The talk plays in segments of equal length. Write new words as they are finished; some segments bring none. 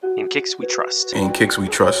Kicks We Trust. In Kicks We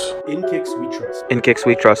Trust. In Kicks We Trust. In Kicks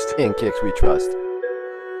We Trust. In Kicks We Trust.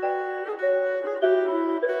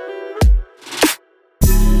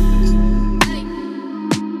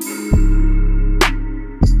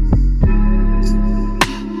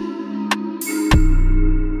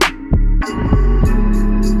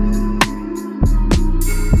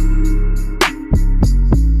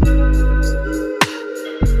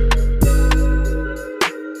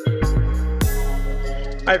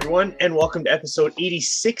 Hi, everyone, and welcome to episode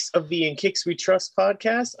 86 of the In Kicks We Trust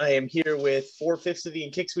podcast. I am here with 4/5 of the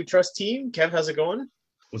In Kicks We Trust team. Kev, how's it going?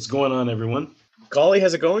 What's going on, everyone? Golly,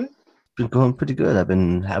 how's it going? Been going pretty good. I've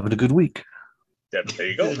been having a good week. There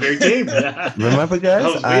you go. Great game. Yeah. Remember,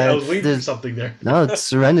 guys? I was waiting for something there. No, it's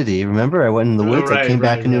Serenity. Remember, I went in the woods. I came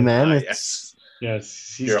back a new man.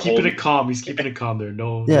 Yes, he's keeping it calm. He's keeping it calm there.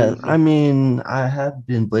 No. I mean, I have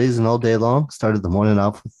been blazing all day long. Started the morning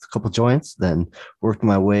off with a couple joints, then worked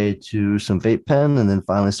my way to some vape pen, and then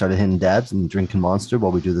finally started hitting dabs and drinking Monster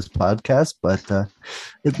while we do this podcast. But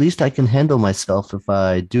at least I can handle myself if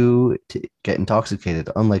I do get intoxicated,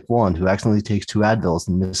 unlike Juan, who accidentally takes 2 Advils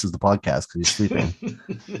and misses the podcast because he's sleeping.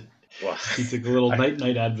 Well, he took a little night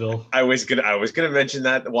Advil. I was gonna mention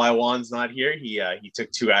that why Juan's not here. He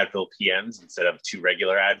took 2 Advil PMs instead of 2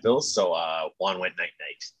 regular Advils. So Juan went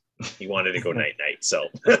night. He wanted to go night. So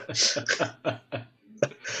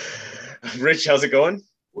Rich, how's it going?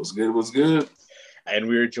 What's good? And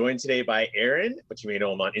we were joined today by Aaron, but you may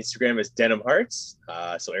know him on Instagram as Denim Hearts.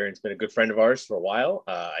 So Aaron's been a good friend of ours for a while.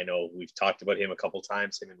 I know we've talked about him a couple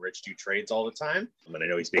times. Him and Rich do trades all the time. And I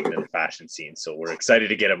know he's big in the fashion scene. So we're excited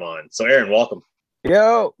to get him on. So Aaron, welcome.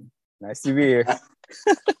 Yo, nice to be here.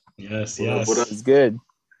 Yes. It's good.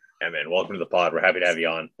 Yeah, man, welcome to the pod. We're happy to have you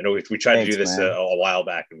on. I know we tried to do this a while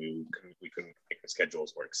back and we couldn't make the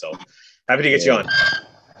schedules work. So happy to get you on.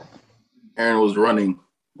 Aaron was running.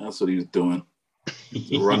 That's what he was doing.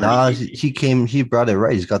 Nah, he brought it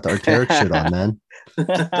right. He's got the Arc'teryx shit on, man.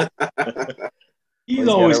 He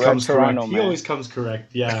always comes correct. He always comes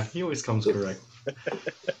correct. Yeah, he always comes correct.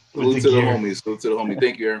 Salute to the homie.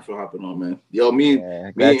 Thank you, Aaron, for hopping on, man. Yo, me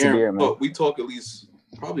and Aaron, we talk at least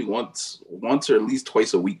probably once or at least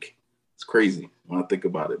twice a week. It's crazy when I think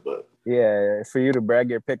about it, but yeah, for you to brag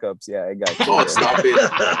your pickups, yeah, I got you. Oh, stop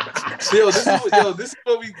it. This is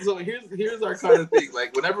what we. So here's our kind of thing.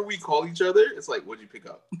 Like whenever we call each other, it's like, "What'd you pick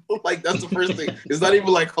up?" Like that's the first thing. It's not even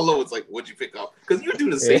like hello. It's like, "What'd you pick up?" Because you do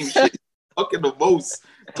the same shit. Talking the most.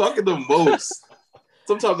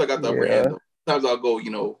 Sometimes I got the upper hand. Sometimes I'll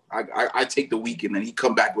go. I take the week and then he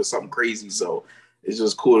come back with something crazy. So it's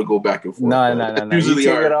just cool to go back and forth. No. Usually you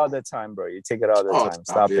take it all the time, bro. You take it all the time.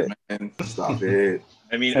 Stop it, man. Stop it.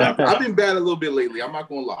 I mean, I've been bad a little bit lately. I'm not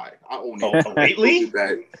gonna lie. I own it. Lately?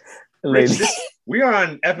 Lately. We are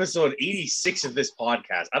on episode 86 of this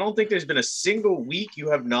podcast. I don't think there's been a single week you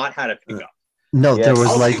have not had a pickup. No, there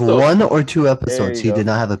was like 1 or 2 episodes he did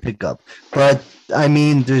not have a pickup. But I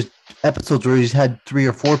mean, there's episodes where he's had 3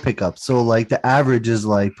 or 4 pickups. So like the average is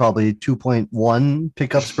like probably 2.1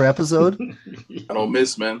 pickups per episode. I don't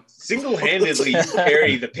miss, man. Single-handedly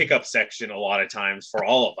carry the pickup section a lot of times for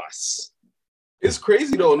all of us. It's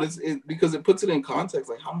crazy though, and because it puts it in context,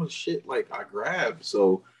 like how much shit like I grab.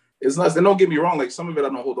 So it's nice. And don't get me wrong, like some of it I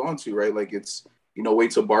don't hold on to, right? Like it's wait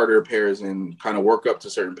to barter pairs and kind of work up to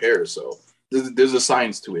certain pairs. So there's a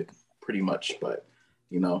science to it, pretty much. But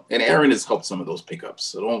and Aaron has helped some of those pickups.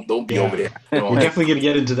 So don't be over there. We're definitely gonna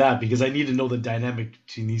get into that because I need to know the dynamic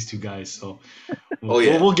between these two guys. So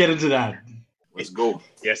we'll get into that. Let's go.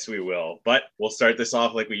 Yes, we will. But we'll start this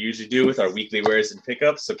off like we usually do with our weekly wares and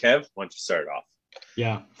pickups. So Kev, why don't you start off?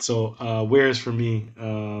 Yeah. So wares for me,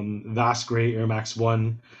 Vast Gray Air Max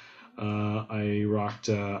 1. I rocked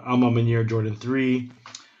Alma Manier Jordan 3.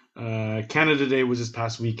 Canada Day was this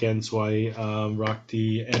past weekend, so I rocked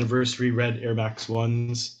the Anniversary Red Air Max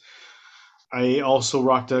 1s. I also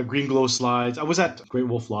rocked Green Glow slides. I was at Great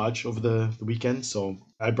Wolf Lodge over the weekend, so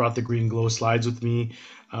I brought the Green Glow slides with me.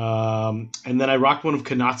 And then I rocked one of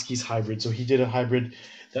Kanatsky's hybrid. So he did a hybrid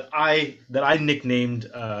that I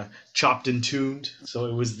nicknamed Chopped and Tuned. So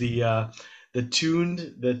it was the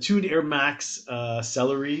tuned Air Max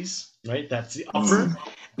celeries, right? That's the upper.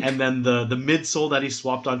 And then the midsole that he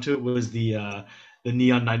swapped onto it was the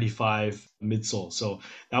Neon 95 midsole. So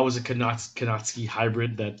that was a Kanatsky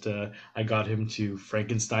hybrid that I got him to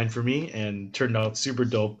Frankenstein for me and turned out super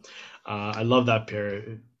dope. I love that pair.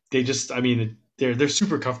 They just, they're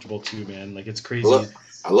super comfortable too, man. Like it's crazy.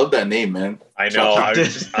 I love that name, man. I know. I'm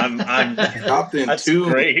chopped in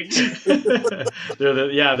tunes. Great. they're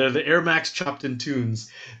the Air Max chopped in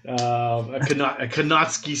tunes. A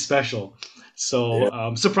Kanatsky special.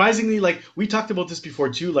 So surprisingly, like we talked about this before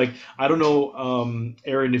too. Like I don't know,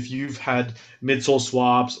 Aaron, if you've had midsole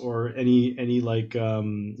swaps or any like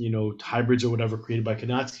hybrids or whatever created by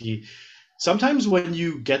Kanatsuki. Sometimes when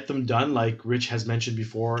you get them done, like Rich has mentioned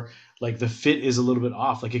before, like the fit is a little bit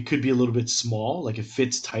off. Like it could be a little bit small, like it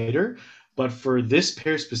fits tighter. But for this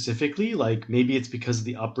pair specifically, like maybe it's because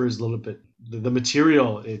the upper is a little bit the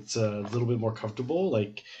material. It's a little bit more comfortable.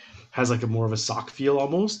 Like has like a more of a sock feel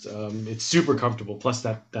almost. It's super comfortable. Plus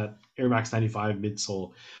that Air Max 95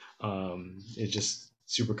 midsole, is just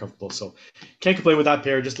super comfortable. So can't complain with that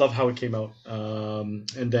pair. Just love how it came out.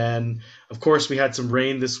 And then of course we had some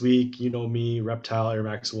rain this week. You know me, Reptile Air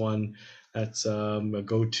Max 1. That's a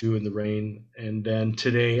go-to in the rain. And then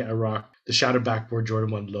today I rocked the Shattered Backboard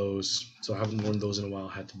Jordan 1 lows. So I haven't worn those in a while.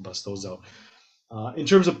 I had to bust those out. In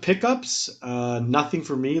terms of pickups, nothing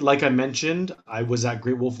for me. Like I mentioned, I was at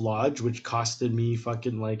Great Wolf Lodge, which costed me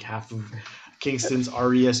fucking like half of Kingston's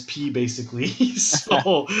RESP basically.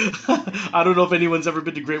 So I don't know if anyone's ever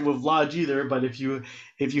been to Great Wolf Lodge either, but if you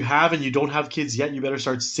have and you don't have kids yet, you better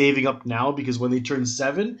start saving up now because when they turn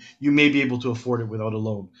 7, you may be able to afford it without a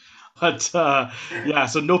loan. But yeah,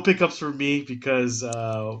 so no pickups for me because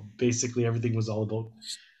basically everything was all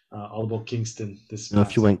about Kingston.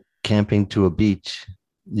 If you went camping to a beach,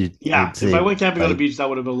 if I went camping on a beach, that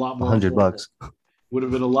would have been a lot more $100. Would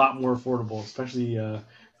have been a lot more affordable, especially the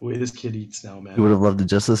way this kid eats now, man. You would have loved it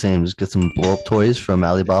just the same. Just get some blow up toys from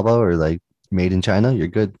Alibaba or like made in China. You're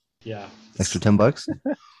good. Yeah. Extra $10.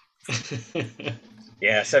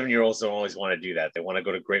 Yeah, 7-year-olds don't always want to do that. They want to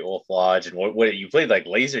go to Great Wolf Lodge and what you played like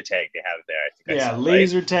laser tag they have there. I think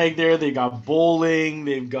laser tag there. They got bowling.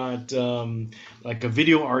 They've got like a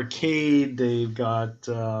video arcade. They've got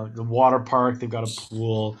the water park. They've got a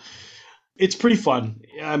pool. It's pretty fun.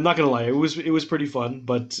 I'm not gonna lie. It was pretty fun,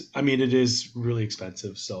 but I mean it is really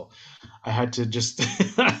expensive. So I had to just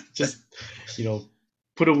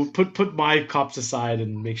put my cops aside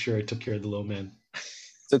and make sure I took care of the low man.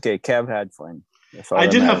 It's okay. Kev had fun. I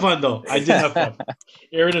did have fun though. I did have fun.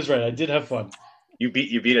 Aaron is right. I did have fun. You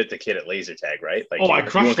beat at the kid at laser tag, right? Like I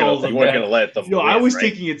crushed all of them. You weren't gonna let them. I was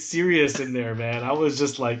taking it serious in there, man. I was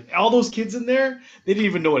just like, all those kids in there, they didn't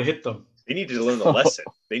even know what hit them. They need to learn the lesson.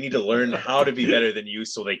 They need to learn how to be better than you,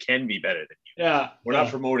 so they can be better than you. Yeah, we're not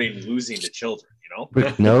promoting losing to children,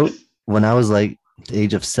 Quick note: when I was like the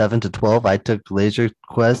age of 7 to 12, I took Laser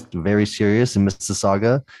Quest very serious in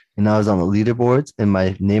Mississauga, and I was on the leaderboards, and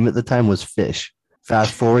my name at the time was Fish.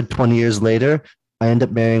 Fast forward 20 years later, I end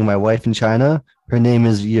up marrying my wife in China. Her name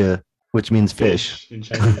is Ye, which means fish. In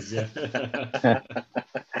Chinese, yeah.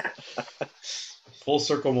 Full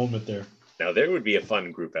circle moment there. Now there would be a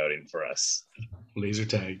fun group outing for us. Laser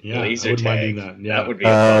tag, yeah. Laser I wouldn't tag. mind doing that. Yeah. That would be.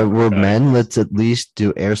 We're men. Let's at least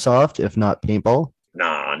do airsoft, if not paintball.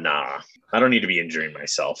 Nah. I don't need to be injuring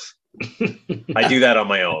myself. I do that on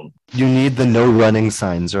my own. You need the no running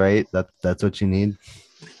signs, right? That's what you need.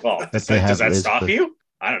 Well, does that stop you?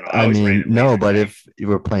 I don't know. I mean, no, but if you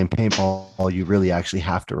were playing paintball, you really actually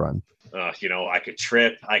have to run. I could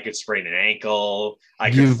trip. I could sprain an ankle. I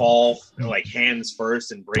could fall like hands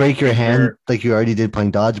first and break your hand like you already did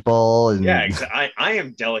playing dodgeball. And... Yeah, I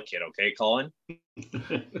am delicate. Okay, Colin.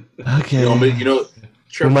 Okay.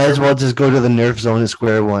 We might as well just go to the Nerf zone at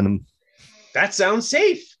square one. That sounds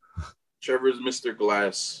safe. Trevor's Mr.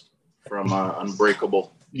 Glass from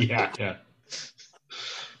Unbreakable. Yeah.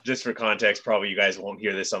 Just for context, probably you guys won't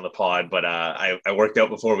hear this on the pod, but I worked out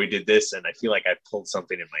before we did this, and I feel like I pulled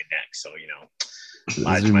something in my neck. So,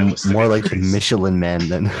 more like the Michelin Man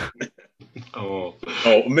then.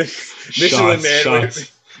 Michelin Man.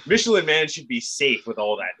 Michelin Man should be safe with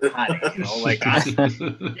all that padding,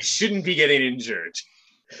 I shouldn't be getting injured.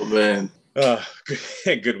 Oh, man.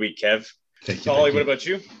 Good week, Kev. Thank you. Ollie, what about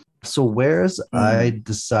you? So I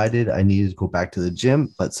decided I needed to go back to the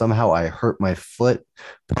gym, but somehow I hurt my foot.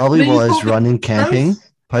 Probably while I was running camping.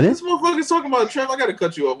 Pardon? This motherfucker's talking about Trev. I got to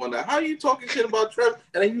cut you off on that. How are you talking shit about Trev?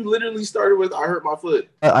 And then you literally started with, I hurt my foot.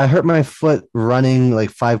 I hurt my foot running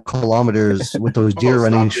like 5 kilometers with those deer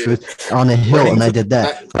running on a hill, and I did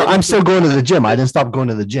that. I'm still going to the gym. I didn't stop going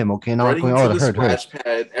to the gym, okay? Now I'm going, it hurt.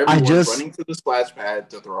 Running to the splash pad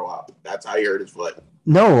to throw up. That's how he hurt his foot.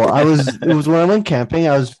 No, it was when I went camping.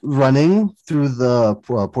 I was running through the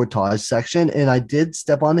portage section, and I did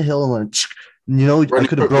step on the hill and went, I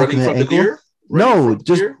could have broken the ankle. No,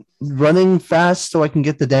 just running fast so I can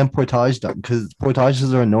get the damn portage done, because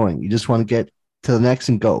portages are annoying. You just want to get to the next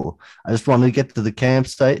and go. I just wanted to get to the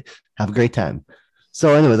campsite, have a great time.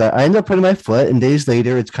 So anyways, I ended up hurting my foot, and days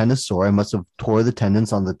later, it's kind of sore. I must have tore the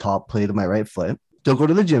tendons on the top plate of my right foot. Still go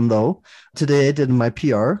to the gym, though. Today, I did my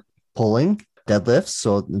PR pulling. deadlifts.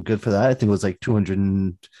 So good for that. I think it was like 200. I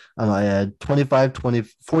don't know. I had 25, 20,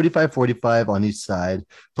 45, 45 on each side,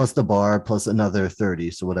 plus the bar, plus another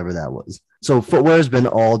 30. So whatever that was. So footwear has been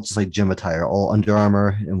all just like gym attire, all Under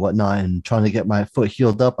Armour and whatnot. And trying to get my foot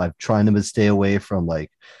healed up, I'm trying to stay away from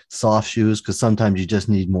like soft shoes because sometimes you just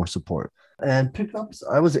need more support. And pickups,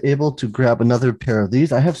 I was able to grab another pair of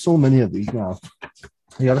these. I have so many of these now.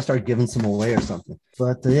 You got to start giving some away or something.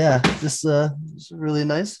 But yeah, this is really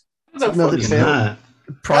nice. Another pair.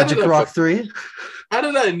 Project Rock 3. How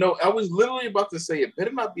did I know? I was literally about to say it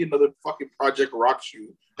better not be another fucking Project Rock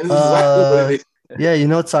shoe. And this is exactly what it is. Yeah, you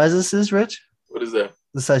know what size this is, Rich? What is that?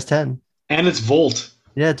 The size 10. And it's Volt.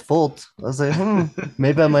 Yeah, it's Volt. I was like,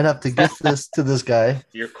 maybe I might have to gift this to this guy.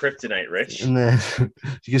 Your kryptonite, Rich. And then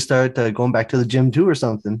you can start going back to the gym too or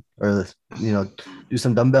something. Or, do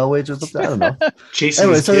some dumbbell weights or something. I don't know.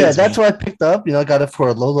 Anyway, so yeah, that's what I picked up. I got it for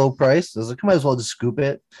a low price. I was like, I might as well just scoop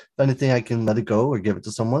it. If anything, I can let it go or give it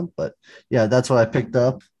to someone. But yeah, that's what I picked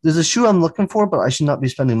up. There's a shoe I'm looking for, but I should not be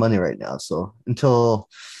spending money right now. So until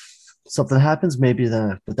something happens, maybe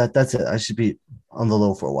then. But that's it. I should be on the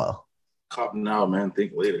low for a while. Cop now, man.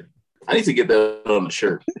 Think later. I need to get that on the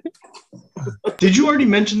shirt. Did you already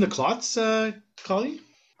mention the clots, Collie?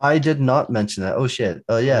 I did not mention that. Oh shit.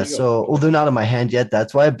 Oh yeah. So they're not in my hand yet.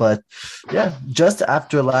 That's why. But yeah, just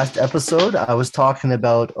after last episode, I was talking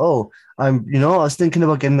about. I was thinking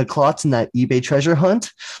about getting the clots in that eBay treasure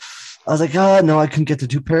hunt. I was like, no, I couldn't get the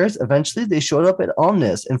 2 pairs. Eventually, they showed up at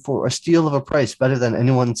Omnis and for a steal of a price, better than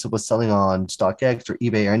anyone was selling on StockX or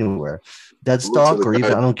eBay or anywhere. Dead stock or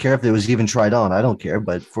even I don't care if it was even tried on. I don't care.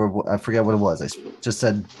 But I forget what it was. I just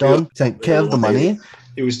said, don't send Kev the money.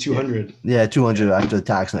 It was 200. Yeah, 200 after the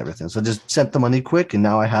tax and everything. So just sent the money quick, and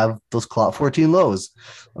now I have those Clot 14 lows.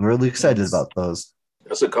 I'm really excited about those.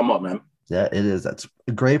 That's a come up, man. Yeah, it is. That's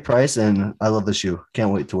a great price, and I love the shoe.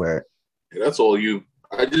 Can't wait to wear it. Yeah, that's all you.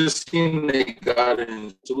 I just seen they got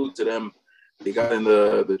in. Salute to them. They got in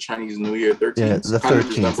the Chinese New Year 13th. Yeah, the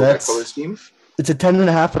 13th. That color scheme. It's a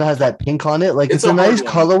 10.5, but it has that pink on it. Like it's a nice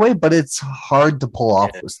colorway, but it's hard to pull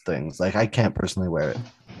off with things. Like I can't personally wear it.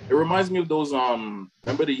 It reminds me of those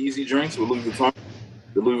remember the Yeezy drinks with Louis Vuitton?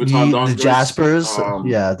 The Louis Vuitton the Jaspers.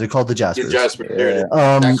 Yeah, they're called the Jaspers. The Jasper. That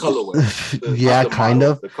colorway. Yeah, kind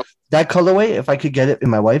of. That colorway, if I could get it in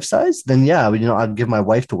my wife's size, then yeah, I'd give my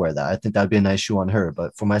wife to wear that. I think that'd be a nice shoe on her.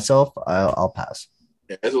 But for myself, I'll pass.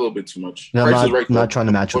 Yeah, it's a little bit too much. No, I'm not trying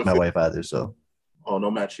to match with my wife either. So. Oh,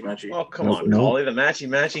 no matchy. Oh, come on, Collie. The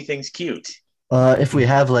matchy thing's cute. If we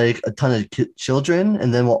have like a ton of children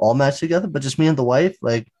and then we'll all match together, but just me and the wife,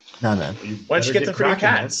 like, no. Why don't you get them for your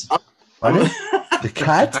cats? The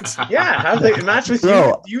cats? Yeah, how they match with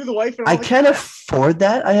you, the wife, and all I can't afford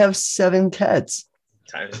that. I have 7 cats.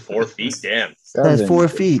 Times 4 feet, damn. That's 4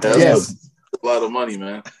 feet. Yes, a lot of money,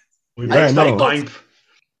 man. I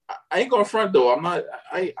ain't gonna front though.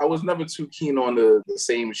 I was never too keen on the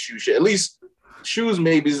same shoe shit. At least shoes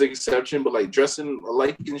maybe is the exception, but like dressing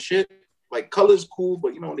alike and shit, like colors cool,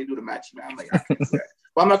 but when they do the matching, man, I'm like, I can't do that.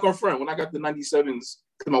 But I'm not gonna front. When I got the 97s, because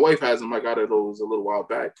my wife has them, I got her those a little while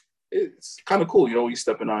back. It's kind of cool, you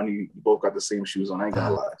stepping on, you both got the same shoes on. I ain't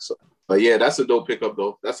gonna lie. So, but yeah, that's a dope pickup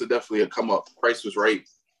though. That's definitely a come up. Price was right.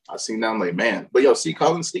 I seen that, I'm like, man. But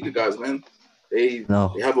Collins sneaker guys, man, they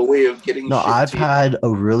have a way of getting. No, I've had a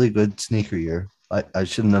really good sneaker year. I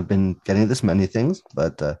shouldn't have been getting this many things,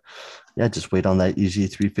 but yeah, just wait on that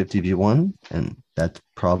Yeezy 350 V1, and that's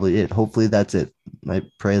probably it. Hopefully, that's it. I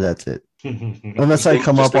pray that's it. Unless I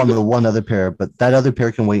come up on the one other pair, but that other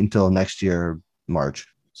pair can wait until next year, March.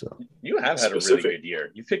 So you have had a really good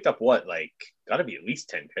year. You picked up what, got to be at least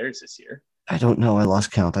 10 pairs this year. I don't know. I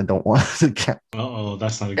lost count. I don't want to count.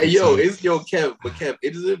 That's not a good sign. Kev,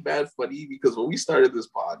 it isn't bad funny because when we started this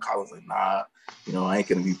pod, I was like, nah, I ain't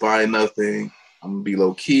gonna be buying nothing. I'm gonna be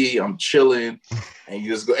low key. I'm chilling, and you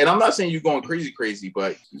just go. And I'm not saying you're going crazy,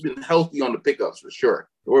 but you've been healthy on the pickups for sure.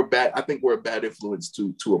 I think we're a bad influence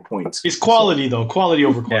to a point. It's quality though, quality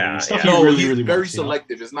over quality. Yeah, Stuff you really, really very wants,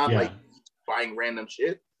 selective. It's not like buying random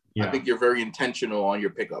shit. Yeah. I think you're very intentional on your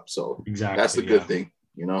pickup. So exactly, that's the good thing.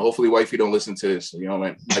 Hopefully, wifey don't listen to this.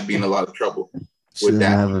 Might be in a lot of trouble with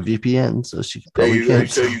that. I have a VPN, so she probably can't.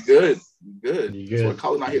 So you good. So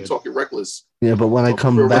Colin not here talking reckless. Yeah, but when I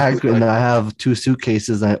come back and I have 2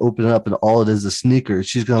 suitcases and I open it up and all it is a sneaker,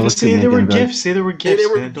 she's gonna look at me. Say there were gifts. Say there were gifts.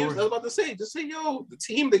 I was about to say, just say, the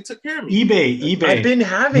team, they took care of me. eBay. I've been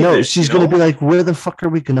having. No, she's gonna be like, where the fuck are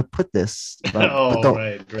we gonna put this?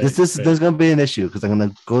 Right. There's gonna be an issue because I'm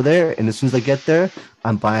gonna go there, and as soon as I get there,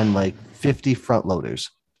 I'm buying like 50 front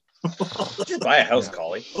loaders. Buy a house,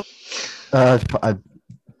 Collie.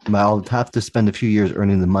 I'll have to spend a few years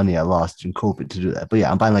earning the money I lost in COVID to do that. But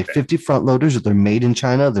yeah, I'm buying like 50 front loaders. They're made in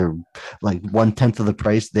China. They're like 1/10 of the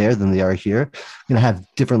price there than they are here. Gonna have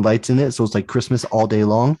different lights in it, so it's like Christmas all day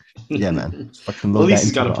long. Yeah, man. Fucking Well, load at least that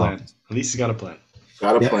he's got into a the plan. office. At least he's got a plan.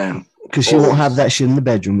 Got a plan. Because she won't have that shit in the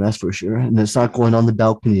bedroom, that's for sure. And it's not going on the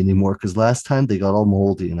balcony anymore. Because last time they got all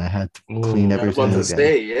moldy, and I had to clean Oh, I was everything about to again.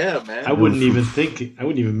 say, yeah, man. I wouldn't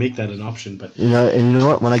even make that an option. But And you know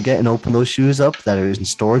what? When I get and open those shoes up that are in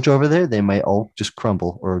storage over there, they might all just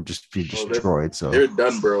crumble or just be destroyed. So they're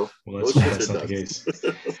done, bro. well, Those that's shits are not the done. case.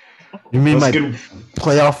 you mean That's my good.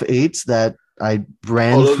 playoff 8s that I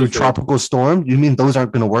ran Oh, those through are good. tropical storm? You mean those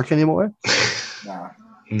aren't going to work anymore? Nah,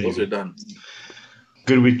 Maybe. those are done.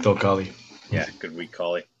 Good week though, Kali. Yeah, good week,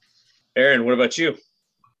 Collie. Aaron, what about you?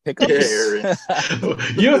 Pickups.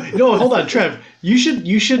 Yeah, No, hold on, Trev. You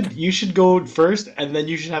should go first, and then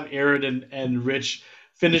you should have Aaron and Rich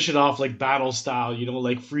finish it off like battle style.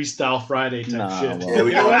 Like Freestyle Friday type Nah, shit. well- Yeah, we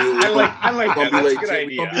You know what? gonna be- I like gonna that. be That's a like good Jimmy-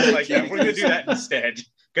 idea. gonna be I like like that. Jimmy We're gonna do Keith. that instead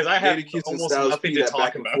because I have Jada Keith and almost Styles nothing P, to that talk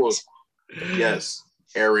back and about. forth. Yes,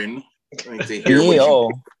 Aaron. I need to hear what Me, you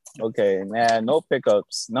oh, okay, nah, no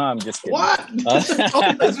pickups. No, I'm just kidding. What? I'm about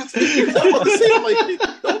to say, I'm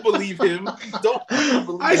like, don't believe him. Don't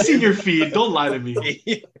believe I seen him. your feed. Don't lie to me.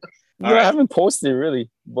 No, All right. I haven't posted really,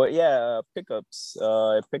 but yeah, pickups.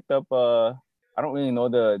 I picked up. I don't really know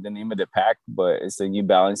the name of the pack, but it's the New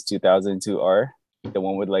Balance 2002R, the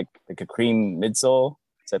one with like a cream midsole.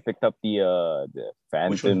 So I picked up the Which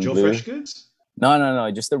one? Phantom Joe Blue. Fresh Goods? No,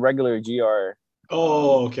 just the regular GR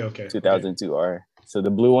Oh, okay. 2002R. So the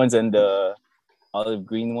blue ones and the olive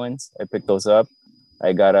green ones, I picked those up.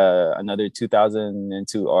 I got another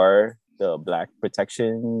 2002R, the black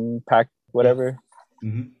protection pack, whatever.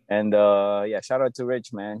 Mm-hmm. And yeah, shout out to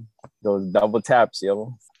Rich, man. Those double taps,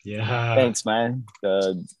 yo. Yeah. Thanks, man.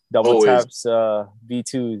 The double Always. taps,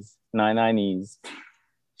 V2s, 990s.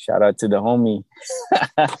 Shout out to the homie.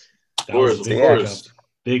 That was a Of big course. pickup.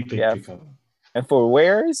 Big Yeah. pickup. And for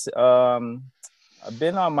wears, I've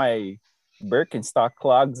been on my Birkenstock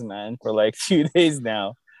clogs, man, for like a few days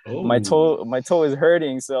now. Oh. My toe is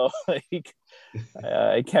hurting, so like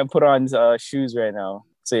I can't put on shoes right now.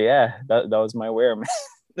 So yeah, that was my wear, man.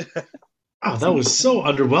 Oh, that was so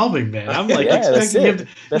underwhelming, man. I'm like Yeah, that's expecting him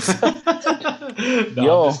it. to. No,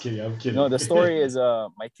 Yo, I'm just kidding. I'm kidding. No, the story is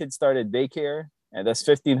my kid started daycare, and that's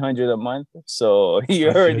 $1,500 a month. So you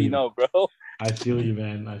I feel already you. know, bro. I feel you,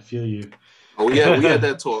 man. I feel you. Oh, we had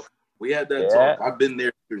that talk. Yeah. Talk. I've been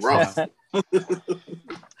there. It's rough. Yes,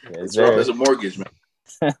 It's rough sir. as a mortgage,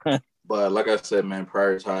 man. But like I said, man,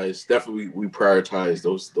 prioritize. Definitely, we prioritize.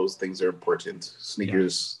 Those things are important.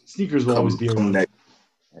 Sneakers Sneakers will always be around. next.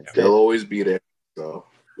 That's They'll it. always be there. So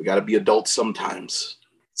we got to be adults sometimes.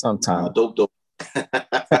 Sometimes. Dope. Dope.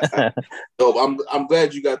 I'm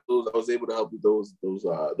glad you got those. I was able to help you those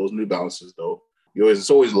New Balances though. It's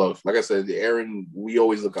always love. Like I said, Aaron, we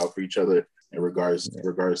always look out for each other in regards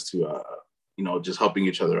to just helping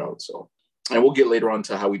each other out. So, and we'll get later on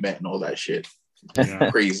to how we met and all that shit. Yeah.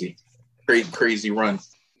 Crazy run.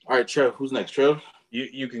 All right, Trev. Who's next? Trev.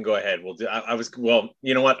 You can go ahead. We'll do.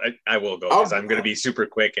 You know what? I will go because I'm going to be super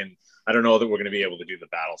quick, and I don't know that we're going to be able to do the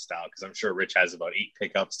battle style because I'm sure Rich has about 8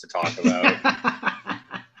 pickups to talk about.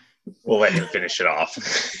 We'll let him finish it off.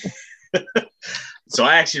 So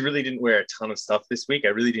I actually really didn't wear a ton of stuff this week. I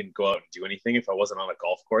really didn't go out and do anything. If I wasn't on a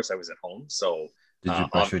golf course, I was at home. So Did you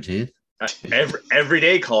brush your teeth? every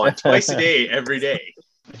day, Colin, twice a day, every day.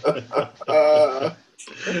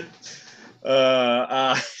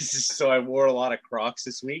 So I wore a lot of Crocs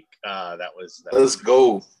this week. Let's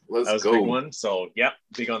go. That was a big one. So yeah,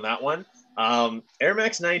 big on that one. Air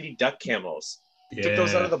Max 90 duck camos. Took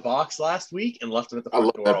those out of the box last week and left them at the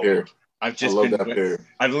front door all week.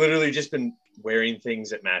 I've literally just been wearing things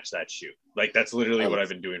that match that shoe. Like that's literally what I've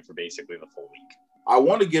been doing for basically the full week. I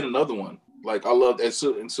want to get another one. Like I love and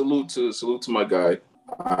salute to my guy.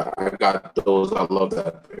 I got those. I love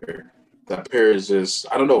that pair. That pair is just,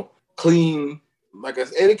 I don't know, clean. Like I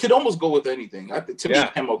said, and it could almost go with anything. I think to me,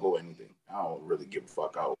 camo go with anything. I don't really give a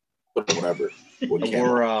fuck out. Whatever.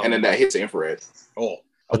 And then that hits infrared. Oh,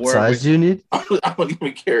 what size do you need? I don't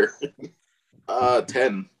even care.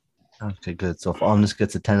 10. Okay, good. So if Omnis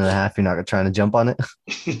gets a 10.5, you're not trying to jump on it?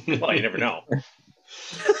 Well, you never know.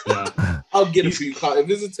 Yeah. I'll get it for you, Colin.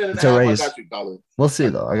 If it's a 10.5, I got you, Colin. We'll see,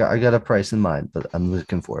 though. I got a price in mind, but I'm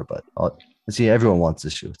looking for it. But see, everyone wants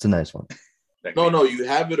this shoe. It's a nice one. No, you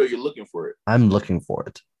have it or you're looking for it? I'm looking for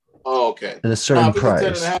it. Oh, okay. At a certain price.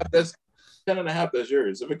 10.5, that's 10.5, that's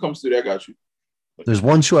yours. If it comes through, I got you. There's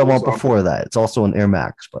one shoe I want before that. It's also an Air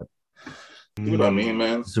Max, but You know what I mean,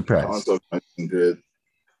 man? surprise. Good.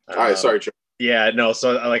 All right, sorry, Trey. Yeah, no.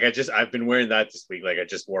 So like, I've been wearing that this week. Like, I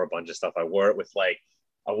just wore a bunch of stuff. I wore it with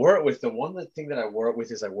the thing that I wore it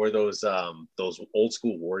with is I wore those old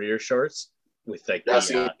school Warrior shorts with like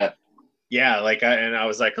yeah, like I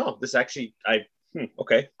was like, oh, this actually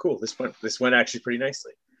okay, cool. This went actually pretty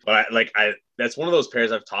nicely. But that's one of those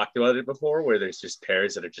pairs I've talked about it before, where there's just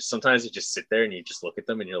pairs that are just sometimes you just sit there and you just look at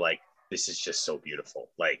them and you're like, this is just so beautiful.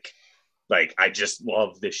 Like I just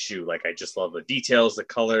love this shoe. Like I just love the details, the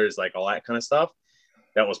colors, like all that kind of stuff.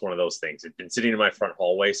 That was one of those things. It'd been sitting in my front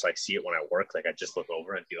hallway, so I see it when I work. Like I just look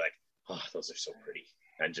over and be like, oh, those are so pretty,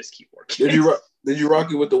 and just keep working. Did you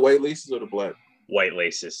rock it with the white laces or the black? White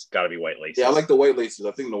laces, gotta be white laces. Yeah, I like the white laces.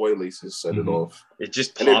 I think the white laces set it off. It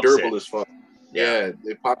just pops, and they're durable as fuck. Yeah,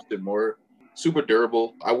 it pops it more. Super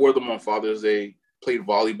durable. I wore them on Father's Day. Played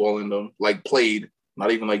volleyball in them. Like played,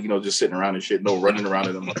 not even like just sitting around and shit. No, running around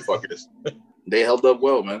in them motherfuckers. They held up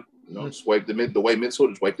well, man. Just wiped the white midsole,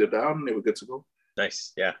 just wiped it down, and they were good to go.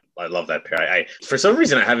 Nice. Yeah, I love that pair. I for some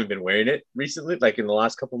reason I haven't been wearing it recently, like in the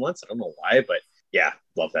last couple months. I don't know why, but yeah,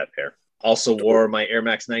 love that pair. Also wore my Air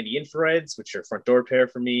Max 90 infrareds, which are front door pair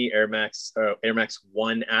for me. Air Max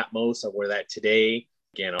 1 Atmos. I wore that today.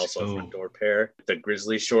 Again, also a front door pair. The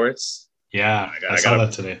Grizzly shorts. Yeah, I saw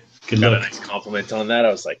that today. Good got look. a nice compliment on that.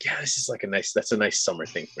 I was like, yeah, this is like that's a nice summer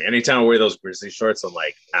thing for me. Anytime I wear those Grizzly shorts, I'm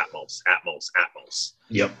like, Atmos.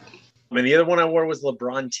 Yep. And the other one I wore was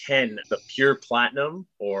LeBron 10, the pure platinum,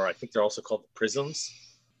 or I think they're also called the prisms.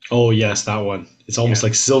 Oh yes, that one. It's almost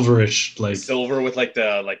like silverish, like silver with like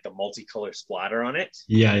the multicolor splatter on it.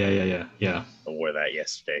 Yeah. I wore that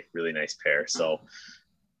yesterday. Really nice pair. So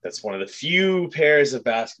that's one of the few pairs of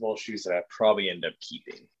basketball shoes that I probably end up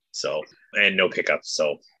keeping. So, and no pickups.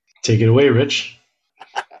 So take it away, Rich.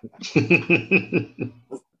 With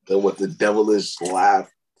the devilish laugh.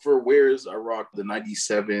 For wears, I rock the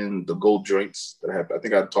 97, the gold joints that I have. I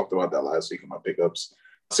think I talked about that last week in my pickups.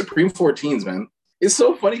 Supreme 14s, man. It's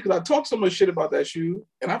so funny because I talk so much shit about that shoe,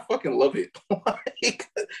 and I fucking love it.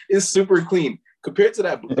 It's super clean. Compared to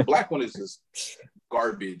that, the black one is just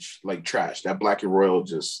garbage, like trash. That black and royal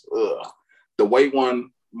just, ugh. The white one,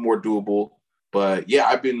 more doable. But yeah,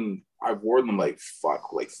 I've worn them like 4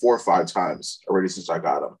 or 5 times already since I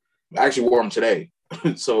got them. I actually wore them today.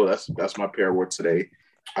 So that's my pair I wore today.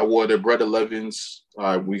 I wore the Bread 11s.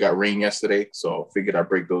 We got rain yesterday, so figured I'd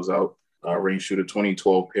break those out. Rain Shooter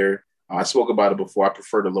 2012 pair. I spoke about it before. I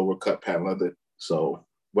prefer the lower cut patent leather, so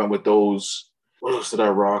went with those. What else did I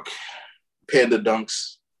rock? Panda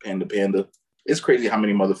Dunks. Panda. It's crazy how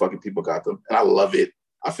many motherfucking people got them, and I love it.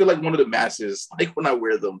 I feel like one of the masses, like when I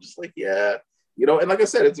wear them, just like, yeah. And like I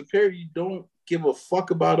said, it's a pair you don't give a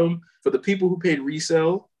fuck about them. For the people who paid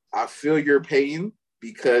resale, I feel your pain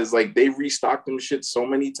because like they restocked them shit so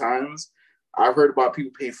many times. I've heard about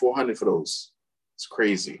people paying $400 for those. It's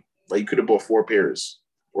crazy. Like you could have bought 4 pairs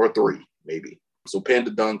or 3 maybe. So Panda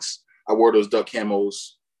Dunks, I wore those duck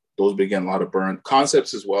camos. Those been getting a lot of burn.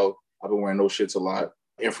 Concepts as well. I've been wearing those shits a lot.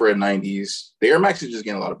 Infrared 90s. The Air Max is just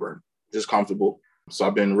getting a lot of burn. Just comfortable. So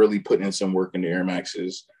I've been really putting in some work in the Air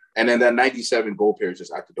Maxes. And then that 97 gold pair is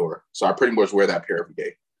just at the door. So I pretty much wear that pair every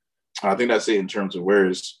day. I think that's it in terms of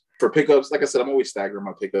wears. For pickups, like I said, I'm always staggering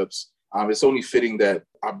my pickups. It's only fitting that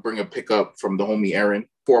I bring a pickup from the homie Aaron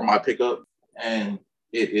for my pickup. And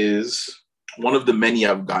it is one of the many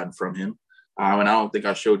I've gotten from him. And I don't think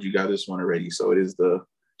I showed you guys this one already. So it is the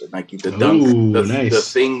Nike, the Dunk, nice. The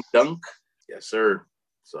Thing Dunk. Yes, sir.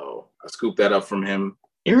 So I scooped that up from him.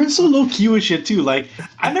 Aaron's so low key with shit too. Like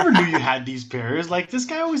I never knew you had these pairs. Like this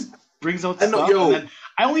guy always brings out stuff, and then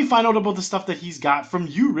I only find out about the stuff that he's got from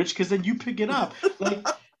you, Rich, because then you pick it up. Like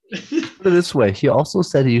put it this way, he also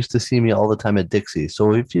said he used to see me all the time at Dixie.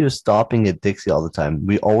 So if you're stopping at Dixie all the time,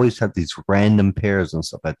 we always have these random pairs and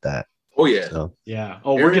stuff like that. Oh yeah, so. Yeah.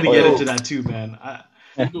 Oh, we're gonna get into that too, man.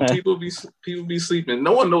 People be sleeping.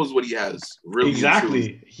 No one knows what he has. Really,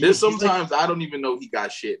 exactly. There's sometimes I don't even know he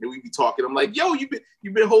got shit. And we be talking. I'm like, yo, you've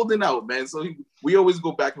been holding out, man. So we always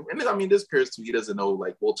go back. And I mean, this pairs too. He doesn't know.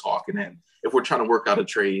 Like we'll talk, and then if we're trying to work out a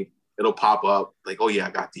trade, it'll pop up. Like, oh yeah,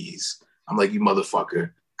 I got these. I'm like, you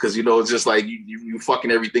motherfucker, because it's just like you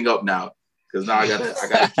fucking everything up now. Because now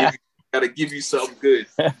I gotta give you something good.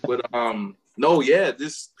 But no, yeah,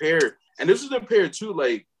 this pair, and this is a pair too.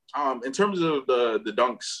 Like. In terms of the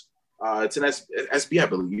Dunks, it's an SB, I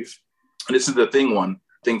believe. And this is the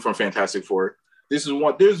thing from Fantastic Four. This is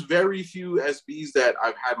one. There's very few SBs that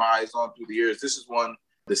I've had my eyes on through the years. This is one.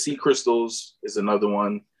 The Sea Crystals is another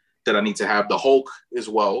one that I need to have. The Hulk as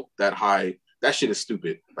well, that high. That shit is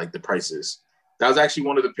stupid, like the prices. That was actually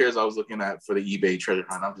one of the pairs I was looking at for the eBay treasure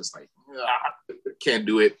hunt. I'm just like, can't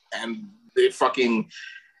do it. And they fucking,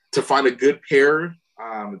 to find a good pair,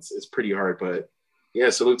 It's pretty hard, but yeah,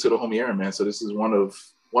 salute to the homie Aaron, man. So this is one of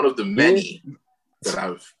the many that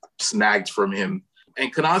I've snagged from him.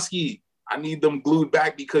 And Konoski, I need them glued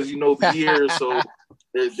back because the year, so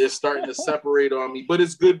they're starting to separate on me. But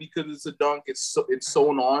it's good because it's a dunk. It's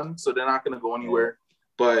sewn on, so they're not gonna go anywhere.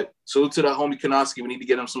 But salute to the homie Konoski. We need to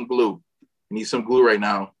get him some glue. We need some glue right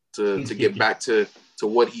now to get back to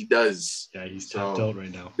what he does. Yeah, he's tapped out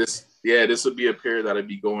right now. This would be a pair that I'd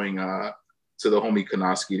be going to the homie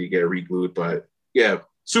Konoski to get re-glued. But yeah,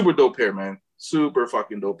 super dope pair, man. Super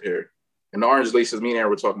fucking dope pair. And the orange laces, me and Aaron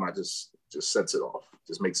were talking about, just sets it off,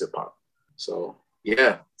 just makes it pop. So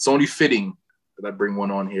yeah, it's only fitting that I bring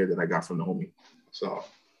one on here that I got from the homie. So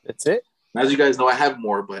that's it. As you guys know, I have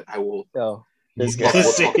more, but I will. Oh, we'll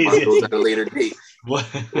talk about those at a later date.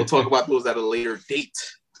 We'll talk about those at a later date.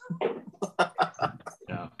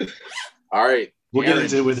 Yeah. All right. We'll get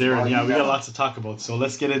into it with Aaron. Yeah, we got lots to talk about. So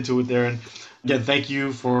let's get into it with Aaron. Again, thank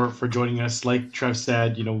you for joining us. Like Trev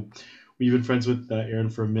said, we've been friends with Aaron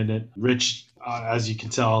for a minute. Rich, as you can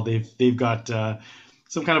tell, they've got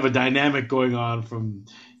some kind of a dynamic going on from,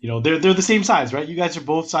 they're the same size, right? You guys are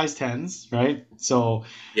both size 10s, right? So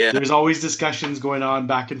yeah, there's always discussions going on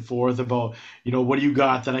back and forth about, what do you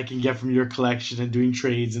got that I can get from your collection and doing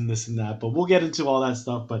trades and this and that. But we'll get into all that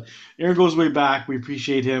stuff. But Aaron goes way back. We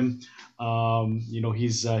appreciate him.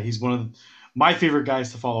 He's one of my favorite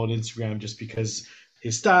guys to follow on Instagram just because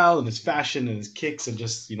his style and his fashion and his kicks and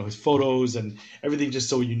just his photos and everything just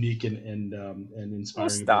so unique and inspiring. Oh,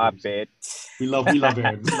 stop it! We love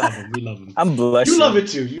Aaron. We love him. I'm blushing. You love it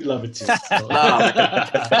too. So.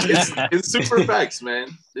 It's super facts, man.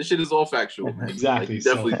 This shit is all factual. Exactly. You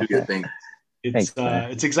definitely do your thing.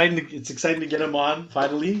 It's exciting. It's exciting to get him on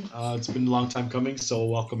finally. It's been a long time coming. So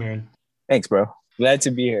welcome, Aaron. Thanks, bro. Glad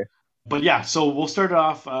to be here. But yeah, so we'll start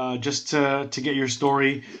off just to get your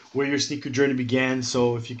story, where your sneaker journey began.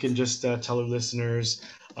 So if you can just tell our listeners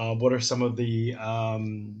what are some of the,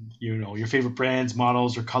 your favorite brands,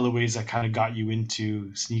 models, or colorways that kind of got you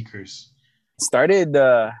into sneakers? Started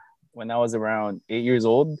when I was around 8 years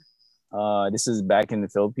old. This is back in the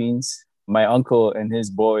Philippines. My uncle and his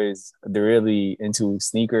boys, they're really into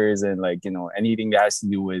sneakers and anything that has to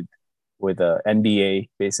do with NBA,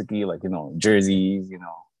 basically, jerseys,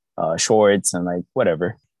 shorts and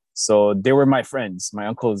whatever. So they were my friends, my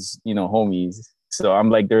uncle's, homies. So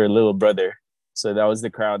I'm like their little brother. So that was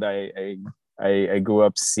the crowd I grew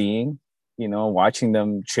up seeing, watching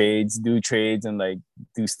them do trades and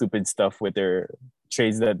do stupid stuff with their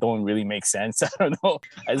trades that don't really make sense. I don't know.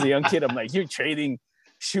 As a young kid, I'm like, you're trading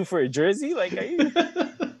shoe for a jersey? Are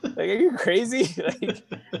you crazy?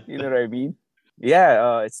 You know what I mean?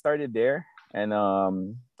 Yeah, it started there. And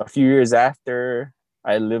a few years after,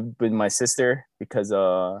 I lived with my sister because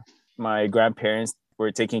my grandparents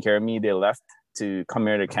were taking care of me. They left to come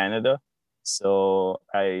here to Canada. So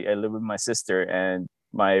I lived with my sister, and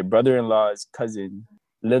my brother-in-law's cousin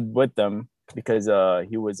lived with them because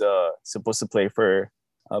he was supposed to play for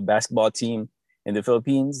a basketball team in the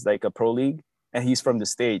Philippines, like a pro league. And he's from the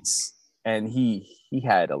States, and he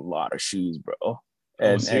had a lot of shoes, bro.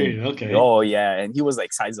 Okay. Oh yeah, and he was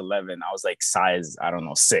like size 11. I was like size, I don't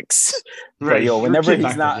know, 6. Right. But whenever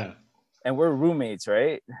he's not, and we're roommates,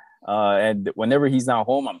 right? And whenever he's not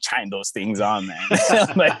home, I'm trying those things on, man.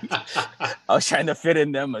 I was trying to fit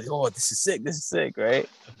in them. Like, oh, this is sick, right?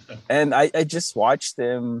 And I just watched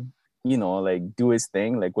him, do his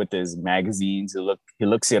thing, with his magazines. He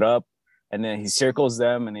looks it up, and then he circles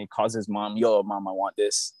them, and he calls his mom. Yo, mom, I want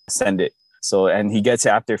this. Send it. So, and he gets it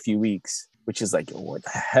after a few weeks. Which is yo, what the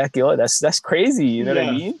heck, yo? That's crazy. You know what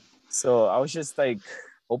I mean? So I was just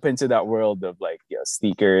open to that world of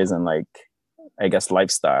sneakers and I guess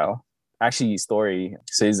lifestyle. Actually, story.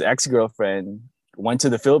 So his ex-girlfriend went to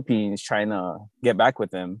the Philippines trying to get back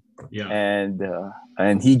with him. Yeah.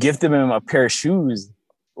 And he gifted him a pair of shoes,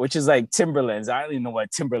 which is Timberlands. I don't even know what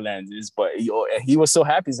Timberlands is, but and he was so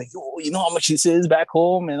happy. He's like, yo, you know how much this is back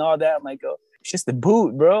home and all that. I'm like, oh, it's just a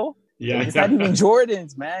boot, bro. Yeah, it's not even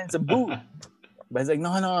Jordans, man. It's a boot. But it's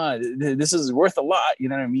no, this is worth a lot. You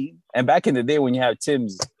know what I mean? And back in the day when you have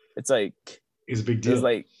Timbs, it's a big deal.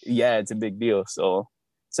 It's a big deal. So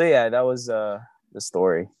yeah, that was the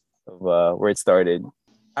story of where it started.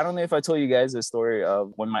 I don't know if I told you guys the story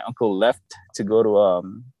of when my uncle left to go to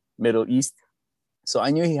Middle East. So I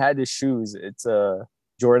knew he had his shoes. It's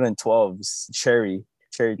Jordan 12s, Cherry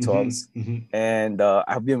 12s. Mm-hmm. And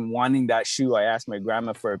I've been wanting that shoe. I asked my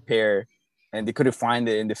grandma for a pair and they couldn't find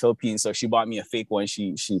it in the Philippines. So she bought me a fake one.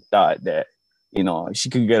 She thought that, she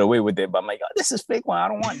could get away with it. But I'm like, oh, this is fake one. I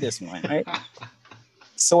don't want this one, right?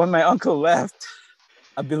 So when my uncle left,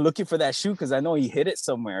 I've been looking for that shoe because I know he hid it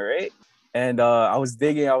somewhere, right? And I was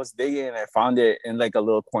digging, and I found it in like a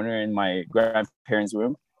little corner in my grandparents'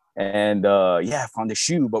 room. And I found the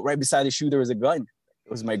shoe, but right beside the shoe there was a gun.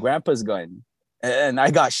 It was my grandpa's gun. And I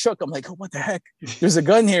got shook. I'm like, oh, what the heck? There's a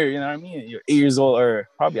gun here. You know what I mean? You're 8 years old, or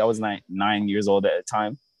probably I was 9 years old at the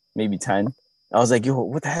time, maybe 10. I was like, yo,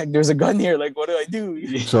 what the heck? There's a gun here. Like, what do I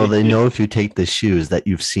do? So they know if you take the shoes that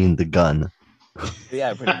you've seen the gun.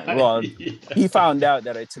 Yeah, pretty much. Well, he found out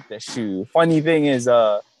that I took that shoe. Funny thing is,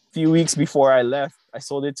 a few weeks before I left, I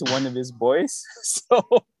sold it to one of his boys. So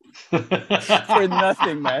for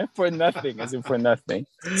nothing, man. For nothing. As in for nothing.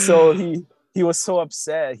 So he was so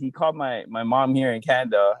upset. He called my mom here in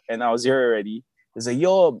Canada, and I was here already. He's like,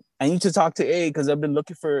 yo, I need to talk to A because I've been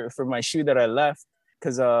looking for my shoe that I left.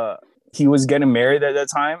 Because he was getting married at that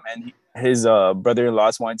time, and his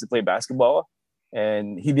brother-in-law wanted to play basketball,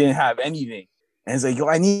 and he didn't have anything. And he's like, yo,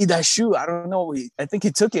 I need that shoe. I don't know. I think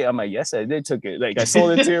he took it. I'm like, yes, I did took it. Like, I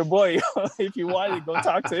sold it to your boy. If you want it, go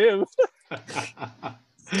talk to him.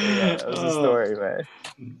 Yeah, that was the story,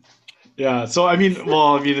 man. Yeah. So,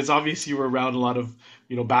 it's obvious you were around a lot of,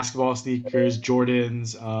 basketball sneakers,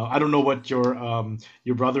 Jordans. I don't know what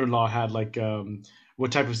your brother-in-law had, like,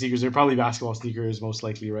 what type of sneakers. They're probably basketball sneakers, most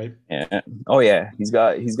likely, right? Yeah. Oh, yeah. He's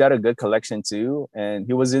got a good collection, too. And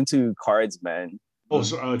he was into cards, man. Oh,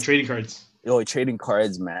 so trading cards. Yo, trading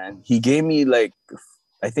cards, man. He gave me like,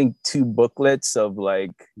 I think 2 booklets of like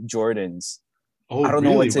Jordans. Oh, I don't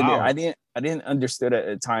really? know what's in Wow. there. I didn't understand at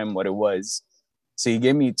the time what it was. So he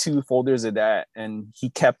gave me 2 folders of that, and he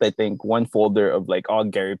kept, I think, 1 folder of like all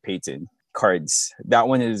Gary Payton cards. That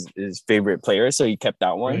one is his favorite player, so he kept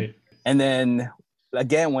that one. Right. And then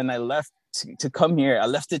again, when I left to come here, I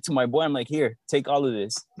left it to my boy. I'm like, here, take all of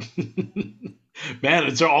this. Man,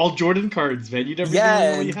 it's all Jordan cards, man. You never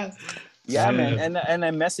know what you had. Yeah, man. And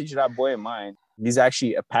I messaged that boy of mine. He's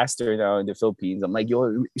actually a pastor now in the Philippines. I'm like, yo,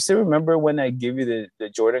 you still remember when I gave you the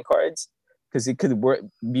Jordan cards? Because it could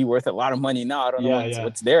be worth a lot of money now. I don't know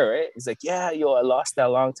what's there, right? He's like, yeah, yo, I lost that a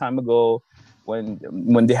long time ago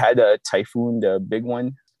when they had a typhoon, the big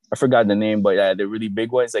one. I forgot the name, but the really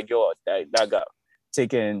big one. It's like, yo, that got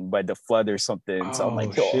taken by the flood or something. So I'm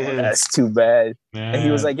like, yo, that's too bad. Man. And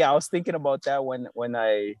he was like, yeah, I was thinking about that when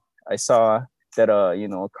I saw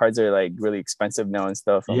that cards are like really expensive now and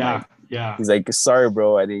stuff. I'm like, he's like, sorry,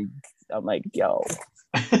 bro. I'm like, yo,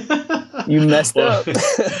 you messed up.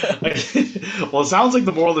 Well, it sounds like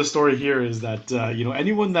the moral of the story here is that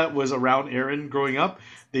anyone that was around Aaron growing up,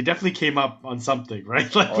 they definitely came up on something,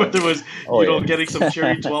 right? Like whether it was getting some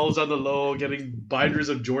Cherry 12s on the low, getting binders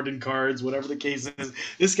of Jordan cards, whatever the case is.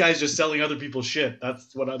 This guy's just selling other people's shit. That's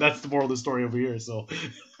the moral of the story over here. So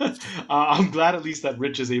I'm glad at least that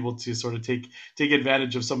Rich is able to sort of take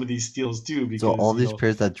advantage of some of these steals too. Because so all these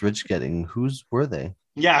pairs that Rich getting, whose were they?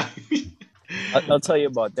 Yeah. I'll tell you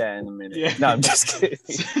about that in a minute. Yeah. No, I'm just kidding.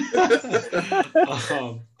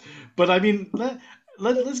 But I mean,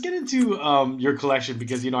 let's get into your collection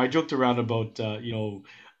because I joked around about I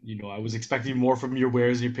was expecting more from your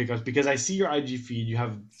wares and your pickups because I see your IG feed. You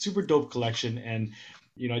have super dope collection, and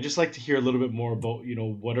I just like to hear a little bit more about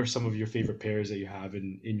what are some of your favorite pairs that you have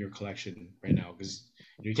in your collection right now, because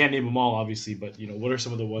you can't name them all obviously, but what are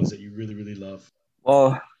some of the ones that you really really love?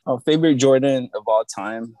 Well, our favorite Jordan of all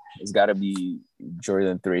time has got to be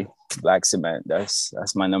Jordan 3 Black Cement. That's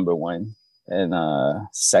my number one. And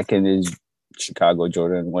second is Chicago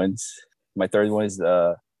Jordan 1s. My third one is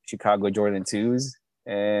Chicago Jordan 2s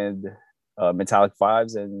and Metallic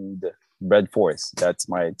 5s and Red 4s. That's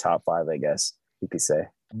my top 5, I guess you could say.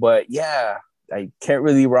 But yeah, I can't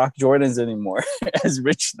really rock Jordans anymore, as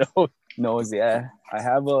Rich knows. Yeah, I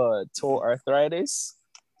have a toe arthritis.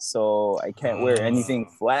 So I can't wear anything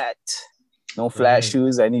flat. No flat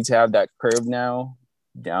shoes. I need to have that curve now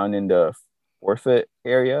down in the forefoot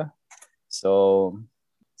area. So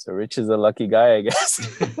Rich is a lucky guy, I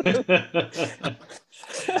guess.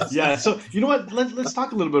 Yeah. So you know what? Let's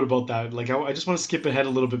talk a little bit about that. Like I just want to skip ahead a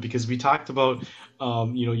little bit because we talked about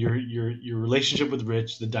your relationship with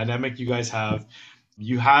Rich, the dynamic you guys have.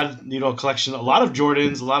 You had a collection, a lot of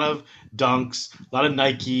Jordans, a lot of Dunks, a lot of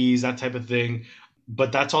Nikes, that type of thing.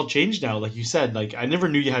 But that's all changed now. Like you said, like I never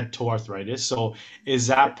knew you had toe arthritis. So is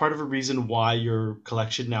that part of a reason why your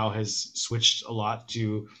collection now has switched a lot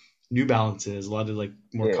to New Balances, a lot of like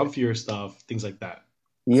more comfier stuff, things like that?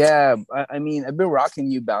 Yeah, I mean, I've been rocking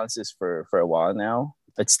New Balances for a while now.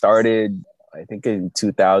 It started, I think, in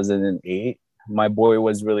 2008. My boy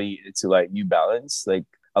was really into like New Balance, like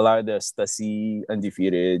a lot of the Stussy,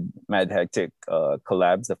 Undefeated, Mad Hectic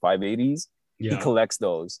collabs, the 580s. Yeah. He collects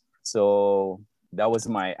those. So that was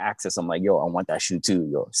my access. I'm like, yo, I want that shoe too.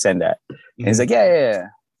 Yo, send that. Mm-hmm. And he's like, yeah.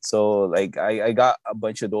 So like I got a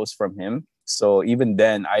bunch of those from him. So even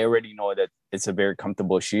then, I already know that it's a very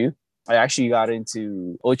comfortable shoe. I actually got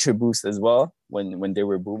into Ultra Boost as well when they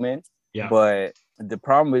were booming. Yeah. But the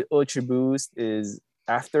problem with Ultra Boost is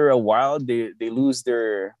after a while they lose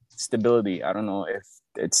their stability. I don't know if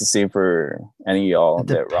it's the same for any of y'all It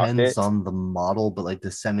that rocked depends it. on the model, but like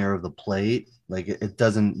the center of the plate, like it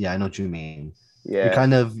doesn't. Yeah, I know what you mean.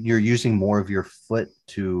 Yeah. You're using more of your foot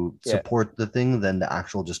to Yeah. support the thing than the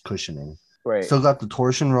actual just cushioning. Right. Still got the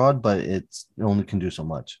torsion rod, but it only can do so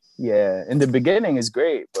much. Yeah. In the beginning is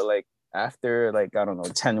great, but like after like I don't know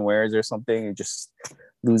 10 wears or something, it just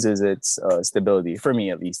loses its stability for me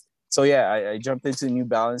at least. So yeah, I jumped into New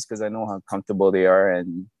Balance because I know how comfortable they are,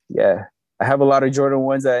 and yeah, I have a lot of Jordan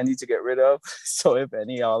 1s that I need to get rid of. So if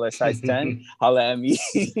any of y'all are size 10, holla at me.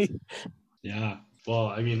 Yeah. Well,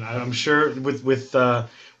 I mean, I'm sure with the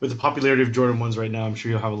popularity of Jordan 1s right now, I'm sure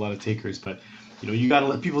you'll have a lot of takers. But you got to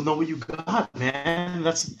let people know what you got, man.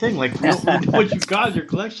 That's the thing. Like we know what you got in your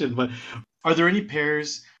collection. But are there any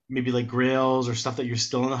pairs, maybe like Grails or stuff that you're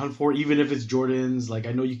still on the hunt for, even if it's Jordans? Like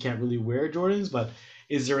I know you can't really wear Jordans, but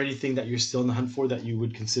is there anything that you're still in the hunt for that you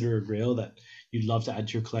would consider a Grail that you'd love to add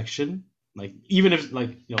to your collection? Like even if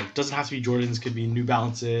it doesn't have to be Jordans, could be New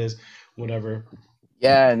Balances, whatever.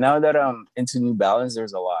 Yeah, now that I'm into New Balance,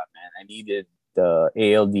 there's a lot, man. I needed the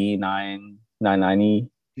ALD 990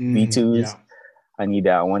 V2s. Yeah. I need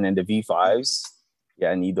that one, and the V5s. Yeah,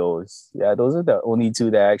 I need those. Yeah, those are the only two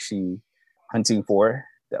that I'm actually hunting for.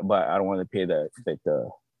 But I don't want to pay the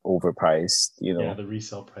overpriced, Yeah, the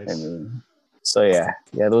resale price. I mean, so yeah,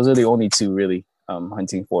 those are the only two really I'm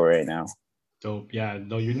hunting for right now. Dope. Yeah,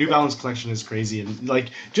 no, your New Balance collection is crazy, and like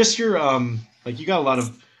just your like you got a lot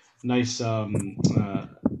of nice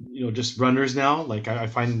just runners now. Like I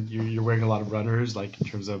find you're wearing a lot of runners, like in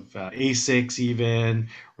terms of Asics even,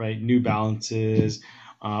 right? New Balances.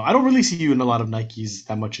 I don't really see you in a lot of Nikes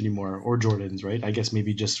that much anymore, or Jordans, right? I guess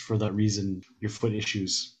maybe just for that reason, your foot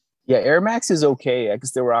issues. Yeah, Air Max is okay. I can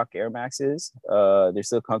still rock Air Maxes. They're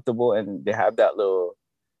still comfortable, and they have that little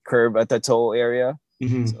curve at the toe area.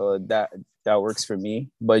 Mm-hmm. So that works for me.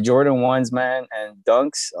 But Jordan 1s, man, and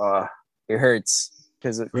Dunks, it hurts.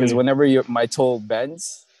 Because whenever my toe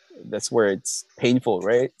bends, that's where it's painful,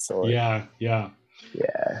 right? So yeah.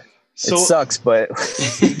 So, it sucks, but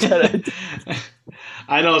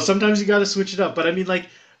I know sometimes you got to switch it up. But I mean, like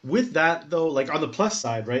with that though, like on the plus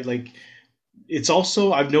side, right? Like it's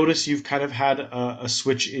also I've noticed you've kind of had a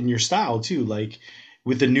switch in your style too. Like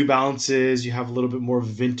with the New Balances, you have a little bit more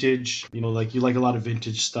vintage. Like you like a lot of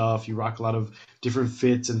vintage stuff. You rock a lot of different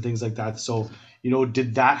fits and things like that. So.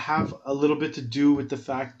 Did that have a little bit to do with the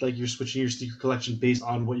fact like you're switching your sneaker collection based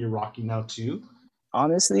on what you're rocking now too?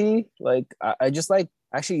 Honestly, like I just like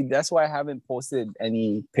actually that's why I haven't posted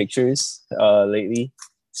any pictures lately.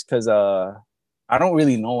 It's because I don't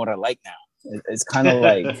really know what I like now. It's kind of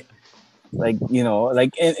like like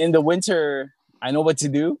in the winter I know what to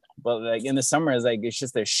do, but like in the summer it's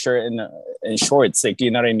just a shirt and shorts, like you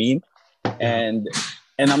know what I mean?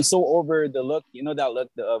 And I'm so over the look, that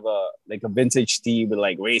look of like a vintage tee with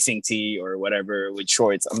like racing tee or whatever with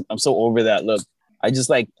shorts. I'm so over that look. I just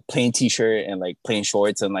like plain t-shirt and like plain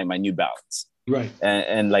shorts and like my New Balance, right?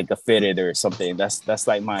 And like a fitted or something. That's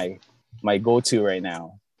like my go-to right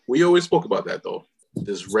now. We always spoke about that though.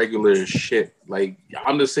 This regular shit. Like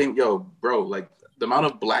I'm the same, bro. Like the amount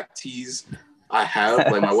of black tees I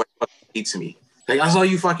have, like my wife hates me. Like that's all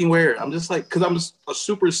you fucking wear. I'm just like, because I'm a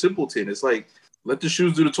super simpleton. It's like. Let the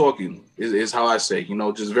shoes do the talking is how I say,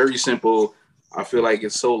 just very simple. I feel like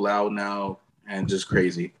it's so loud now and just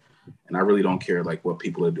crazy. And I really don't care like what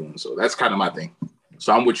people are doing. So that's kind of my thing.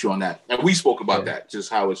 So I'm with you on that. And we spoke about that, just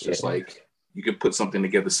how it's just like you can put something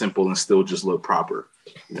together simple and still just look proper,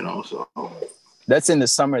 so. That's in the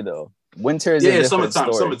summer though. Winter is a different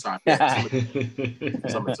story. Summertime. Yeah,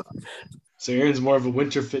 summertime. So Aaron's more of a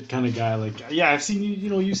winter fit kind of guy. Like, yeah, I've seen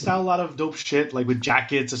you, you style a lot of dope shit, like with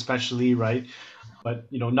jackets especially, right? But,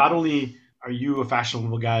 not only are you a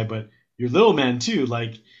fashionable guy, but your little man too.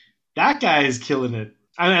 Like that guy is killing it.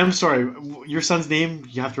 I'm sorry, your son's name,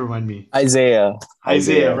 you have to remind me. Isaiah, right.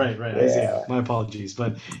 Yeah. Isaiah. My apologies.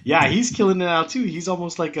 But yeah, he's killing it out too. He's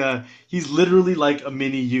almost like he's literally like a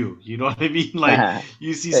mini you. You know what I mean? Like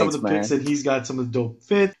you see some of the pics and he's got some of the dope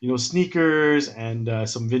fit, sneakers and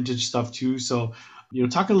some vintage stuff too. So,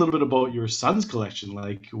 talk a little bit about your son's collection.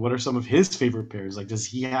 Like, what are some of his favorite pairs? Like, does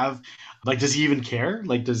he even care?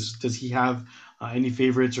 Like, does he have any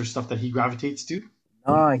favorites or stuff that he gravitates to?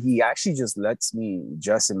 He actually just lets me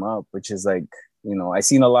dress him up, which is like, I've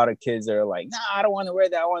seen a lot of kids that are like, nah, I don't want to wear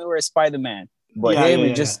that. I want to wear Spider-Man. But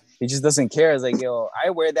he just doesn't care. It's like, yo, I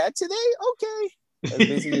wear that today? Okay. That's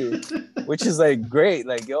basically, which is like great.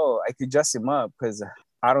 Like, yo, I could dress him up because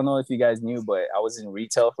I don't know if you guys knew, but I was in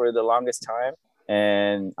retail for the longest time,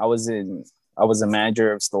 and I was a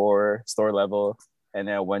manager of store level, and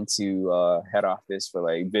then I went to head office for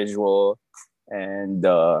like visual and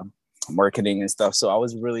marketing and stuff. So I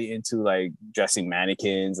was really into like dressing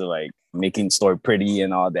mannequins and like making store pretty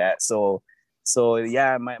and all that. So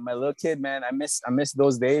yeah, my little kid, man, I miss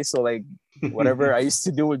those days. So like whatever I used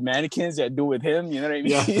to do with mannequins, I do with him. You know what I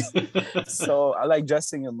mean? Yeah. So I like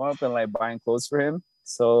dressing him up and like buying clothes for him.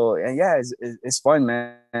 So and yeah, it's fun,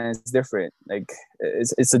 man. It's different. Like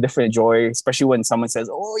it's a different joy, especially when someone says,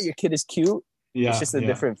 "Oh, your kid is cute." Yeah, It's just a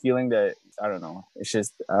different feeling that I don't know. It's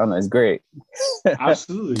just I don't know. It's great.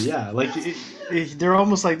 Absolutely, yeah. Like they're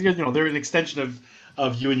almost like they're an extension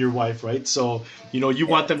of you and your wife, right? So you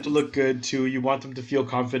want them to look good too. You want them to feel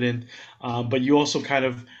confident, but you also kind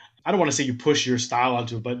of, I don't want to say you push your style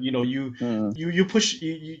onto it, but you push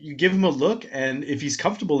you give him a look, and if he's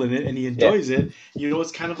comfortable in it and he enjoys it,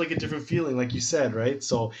 it's kind of like a different feeling, like you said, right?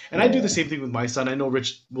 So, and I do the same thing with my son. I know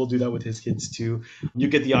Rich will do that with his kids too. You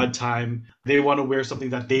get the odd time they want to wear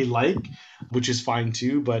something that they like, which is fine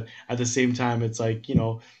too, but at the same time, it's like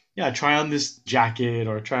yeah, try on this jacket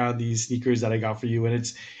or try on these sneakers that I got for you, and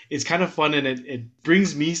it's kind of fun, and it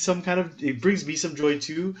brings me some joy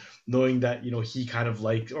too, knowing that he kind of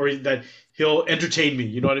like, or that he'll entertain me,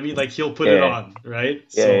 you know what I mean, like he'll put it on, right?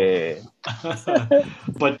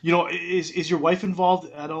 But is your wife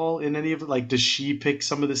involved at all in any of it? Like, does she pick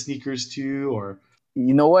some of the sneakers too, or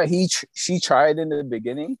you know what, she tried in the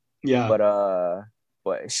beginning, yeah,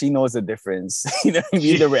 but she knows the difference. You know what I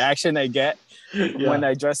mean? The reaction I get when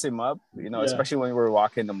I dress him up, especially when we're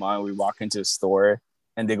walking the mall, we walk into a store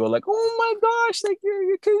and they go like, "Oh my gosh, like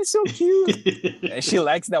your kid is so cute." And she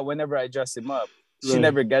likes that whenever I dress him up. She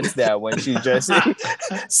never gets that when she's dressing.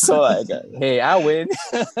 So like, hey, I win.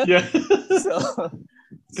 Yeah. so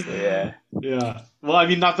yeah. Yeah. Well, I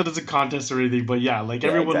mean, not that it's a contest or anything, but yeah, like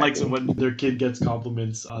everyone likes it when their kid gets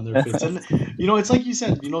compliments on their fits. And it's like you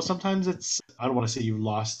said, sometimes I don't want to say you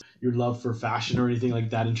lost your love for fashion or anything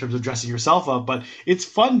like that in terms of dressing yourself up, but it's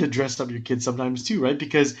fun to dress up your kids sometimes too, right?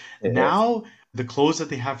 Because now the clothes that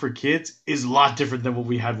they have for kids is a lot different than what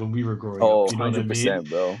we had when we were growing up. You know 100%, what I mean?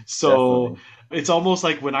 bro. So Definitely. it's almost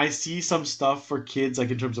like when I see some stuff for kids,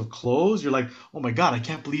 like in terms of clothes, you're like, oh my God, I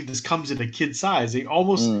can't believe this comes in a kid size. You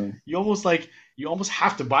almost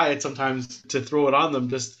have to buy it sometimes to throw it on them,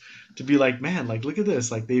 just to be like, man, like, look at this.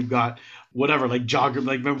 Like they've got whatever, like jogger,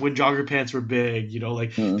 like remember when jogger pants were big,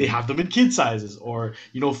 like they have them in kid sizes, or,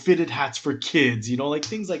 fitted hats for kids, like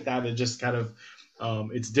things like that. It just kind of,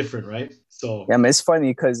 it's different, right? So yeah, man, it's funny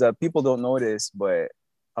because people don't notice, but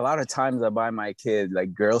a lot of times I buy my kid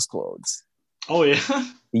like girls' clothes. Oh yeah.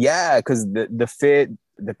 Yeah, because the fit,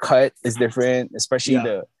 the cut is different, especially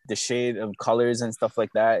the shade of colors and stuff like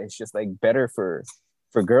that. It's just like better for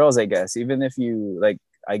girls, I guess. Even if you like,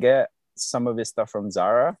 I get some of his stuff from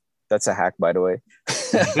Zara. That's a hack, by the way.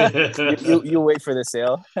 you wait for the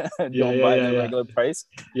sale. Don't buy the regular price.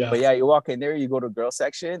 Yeah. But yeah, you walk in there, you go to girl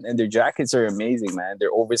section, and their jackets are amazing, man.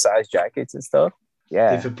 They're oversized jackets and stuff.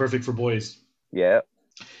 Yeah. They fit perfect for boys. Yeah.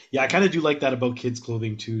 Yeah, I kind of do like that about kids'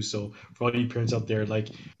 clothing too. So for all you parents out there, like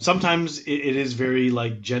sometimes it is very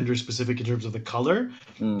like gender specific in terms of the color,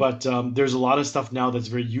 but there's a lot of stuff now that's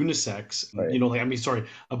very unisex. Right. Like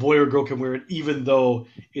a boy or a girl can wear it, even though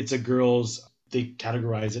it's a girl's. They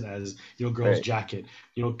categorize it as girl's jacket.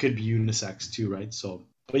 It could be unisex too, right? So.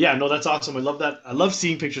 But yeah, no, that's awesome. I love that. I love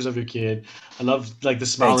seeing pictures of your kid. I love like the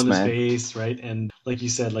smile on his face, right? And like you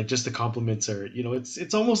said, like just the compliments are,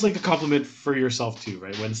 it's almost like a compliment for yourself too,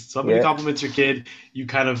 right? When somebody compliments your kid, you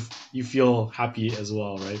feel happy as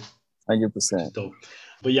well, right? 100%. Dope.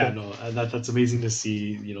 But yeah, no, that's amazing to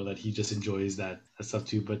see, that he just enjoys that stuff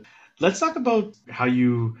too. But let's talk about how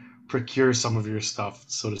you procure some of your stuff,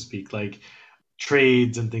 so to speak, like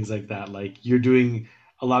trades and things like that. Like you're doing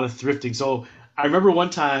a lot of thrifting. So I remember one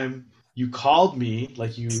time you called me,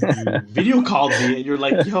 like you video called me, and you're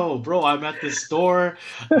like, "Yo, bro, I'm at this store.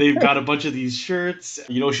 They've got a bunch of these shirts.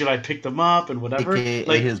 Should I pick them up and whatever?" AKA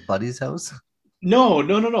like his buddy's house. No.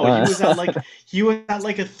 He was at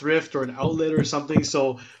like a thrift or an outlet or something.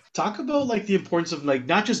 So talk about like the importance of like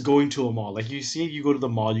not just going to a mall. Like you go to the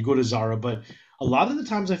mall, you go to Zara, but a lot of the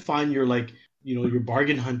times I find you're like, you're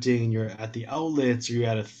bargain hunting, you're at the outlets, or you're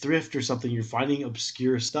at a thrift or something, you're finding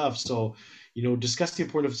obscure stuff. So, discuss the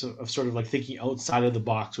importance of sort of like thinking outside of the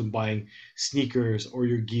box when buying sneakers or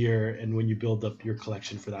your gear and when you build up your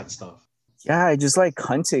collection for that stuff. Yeah, I just like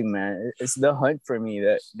hunting, man. It's the hunt for me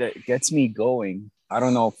that gets me going. I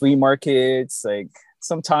don't know, flea markets, like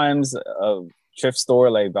sometimes thrift store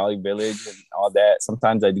like Valley Village and all that.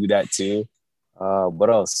 Sometimes I do that too. What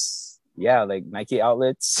else? Yeah, like Nike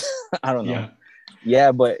outlets. I don't know. Yeah.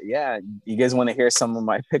 Yeah, but yeah, you guys want to hear some of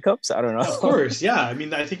my pickups? I don't know. Of course, yeah. I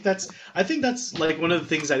mean, I think that's like one of the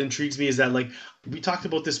things that intrigues me is that like we talked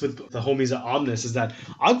about this with the homies at Omnis is that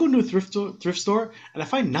I'll go into a thrift store and I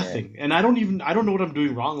find nothing, and I don't know what I'm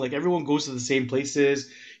doing wrong. Like everyone goes to the same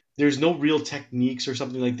places. There's no real techniques or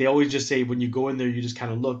something. Like they always just say when you go in there, you just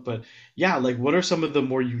kind of look. But yeah, like what are some of the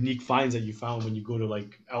more unique finds that you found when you go to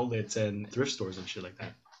like outlets and thrift stores and shit like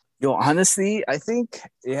that? Yo, honestly, I think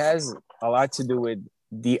it has a lot to do with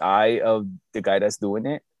the eye of the guy that's doing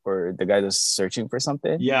it or the guy that's searching for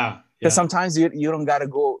something. Yeah. Because sometimes you don't gotta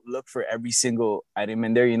go look for every single item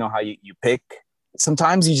in there. You know how you pick.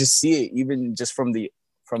 Sometimes you just see it even just from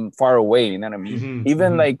far away. You know what I mean? Mm-hmm,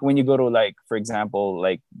 Even like when you go to like, for example,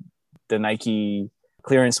 like the Nike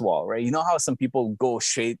clearance wall, right? You know how some people go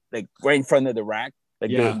straight like right in front of the rack.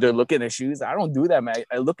 Like they're looking at shoes. I don't do that, man.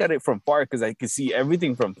 I look at it from far because I can see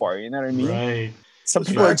everything from far. You know what I mean? Right. Some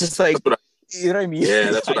people are just like, you know what I mean? Yeah,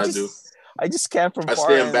 that's what I do. I just scan from far.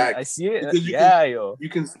 Stand back. I see it. Because you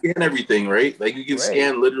can scan everything, right? Like you can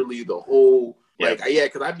scan literally the whole. Yep.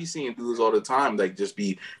 Like because I be seeing dudes all the time, like just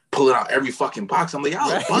be pulling out every fucking box. I'm like,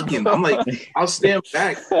 y'all fucking. I'm like, I'll stand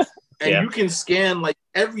back, and you can scan like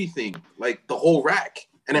everything, like the whole rack,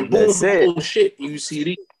 and then boom, whole shit, you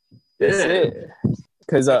see it. That's it.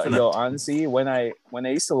 Because honestly, when I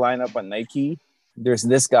used to line up on Nike, there's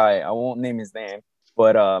this guy. I won't name his name,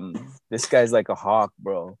 but this guy's like a hawk,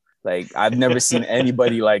 bro. Like I've never seen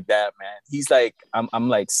anybody like that, man. He's like, I'm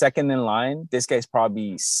like second in line. This guy's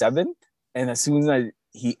probably seventh, and as soon as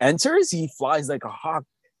he enters, he flies like a hawk.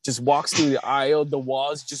 Just walks through the aisle, the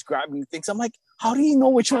walls, just grabbing things. I'm like, how do you know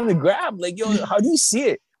which one to grab? Like, yo, how do you see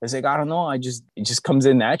it? I was like, I don't know. It just comes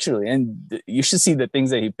in naturally, and you should see the things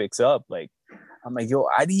that he picks up. Like, I'm like, yo,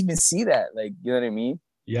 I didn't even see that. Like, you know what I mean?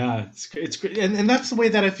 Yeah, it's great. And that's the way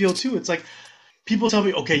that I feel too. It's like people tell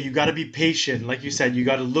me, okay, you got to be patient. Like you said, you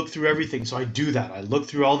got to look through everything. So I do that. I look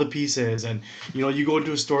through all the pieces. And, you go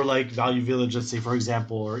into a store like Value Village, let's say, for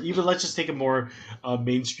example, or even let's just take a more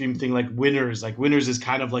mainstream thing like Winners. Like Winners is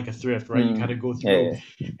kind of like a thrift, right? You kind of go through.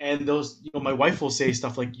 Yeah. And those, my wife will say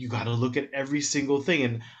stuff like, you got to look at every single thing.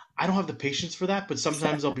 And I don't have the patience for that, but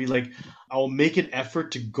sometimes I'll be like, I'll make an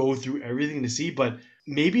effort to go through everything to see, but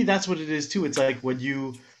maybe that's what it is too. It's like when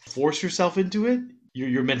you force yourself into it,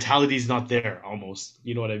 your mentality is not there almost.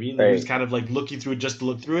 You know what I mean? Right. You're just kind of like looking through it just to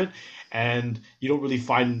look through it, and you don't really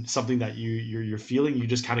find something that you're feeling. You're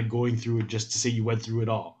just kind of going through it just to say you went through it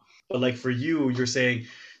all. But like for you're saying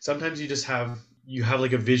sometimes you just have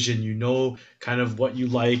like a vision, kind of what you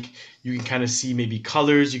like. You can kind of see maybe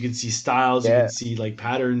colors, you can see styles, you can see like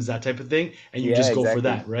patterns, that type of thing. And you just go for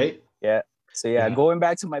that, right? Yeah. So going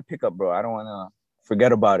back to my pickup, bro, I don't want to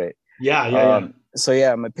forget about it. Yeah.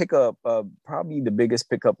 So my pickup, probably the biggest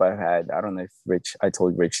pickup I've had. I don't know if I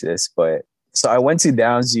told Rich this, but so I went to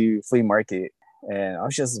Downsview Flea Market and I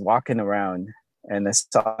was just walking around and I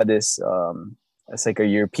saw this, it's like a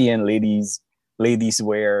European ladies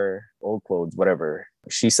wear old clothes, whatever.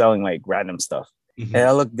 She's selling like random stuff. Mm-hmm. And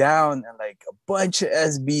I looked down and like a bunch of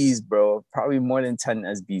SBs, bro, probably more than 10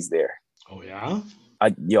 SBs there. Oh yeah?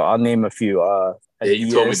 I'll name a few.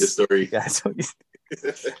 You told me the story. Yeah, I told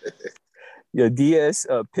you. DS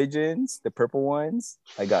Pigeons, the purple ones.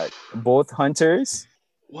 I got both Hunters.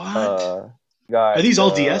 What? Are these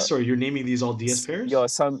all DS, or you're naming these all DS pairs? Yo,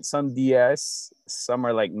 some DS, some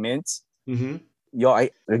are like mint. Mm-hmm. Yo, I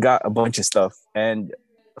got a bunch of stuff, and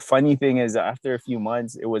funny thing is, after a few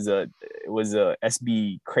months, it was a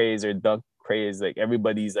SB craze or Dunk craze. Like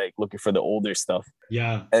everybody's like looking for the older stuff.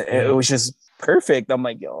 Yeah, and it was just perfect. I'm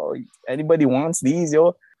like, yo, anybody wants these?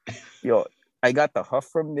 Yo, I got the Huff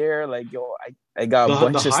from there. Like, yo, I got a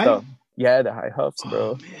bunch of stuff. Yeah, the high Huffs,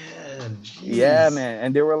 bro. Oh, man. Yeah, man.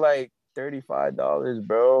 And they were like $35,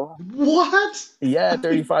 bro. What? Yeah,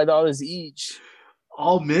 $35 each.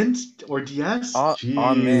 All mint or DS? All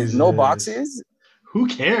mint. No boxes. Who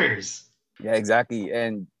cares? Yeah, exactly.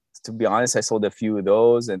 And to be honest, I sold a few of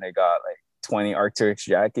those and I got like 20 Arc'teryx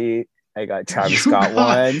jacket. I got Travis Scott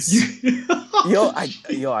ones.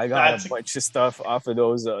 I got a bunch of stuff off of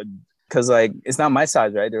those. Cause like it's not my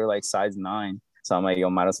size, right? They're like size 9, so I'm like,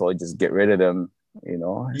 might as well just get rid of them,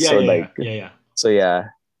 Yeah. So yeah,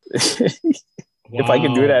 if I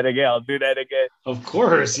can do that again, I'll do that again. Of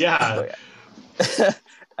course, yeah.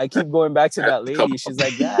 I keep going back to that lady. She's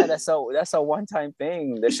like, yeah, that's a one-time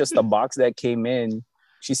thing. That's just a box that came in.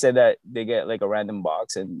 She said that they get like a random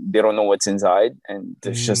box and they don't know what's inside, and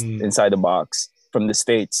it's just inside the box from the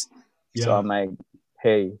States. Yeah. So I'm like,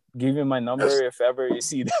 hey, give me my number Yes. if ever you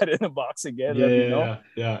see that in the box again. Yeah, Let me yeah, know.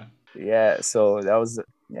 yeah. Yeah, so that was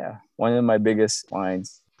one of my biggest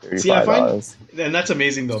finds. See, I find, $35. and that's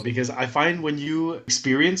amazing though, because I find when you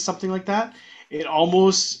experience something like that, it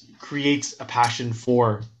almost creates a passion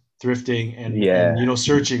for thrifting and Yeah.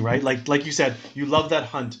 searching, right? Like you said, you love that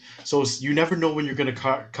hunt, so you never know when you're gonna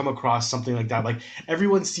come across something like that. Like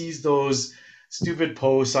everyone sees those stupid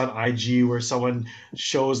posts on IG where someone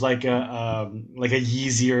shows like a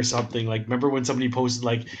Yeezy or something. Like remember when somebody posted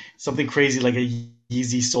like something crazy like a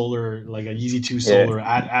Yeezy Solar, like a Yeezy 2 Yeah. Solar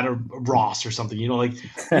at a Ross or something, like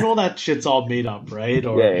that shit's all made up, right?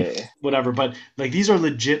 Or Yeah. whatever. But like these are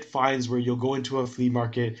legit finds where you'll go into a flea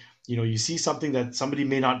market, you see something that somebody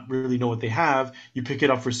may not really know what they have, you pick it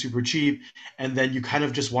up for super cheap, and then you kind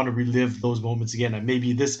of just want to relive those moments again. And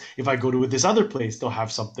maybe if I go to this other place, they'll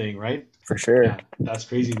have something, right? For sure. Yeah, that's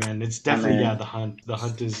crazy, man. It's Yeah, definitely man. the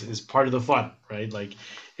hunt is part of the fun, right? Like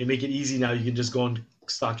they make it easy now. You can just go on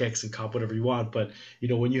StockX and cop whatever you want. But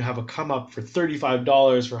when you have a come up for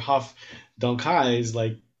 $35 for Huff Dunk Highs,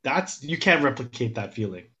 like you can't replicate that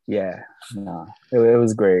feeling. Yeah, no, it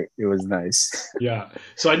was great. It was nice. Yeah.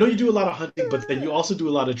 So I know you do a lot of hunting, but then you also do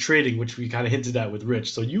a lot of trading, which we kind of hinted at with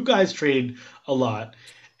Rich. So you guys trade a lot,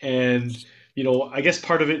 and I guess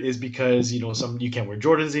part of it is because you can't wear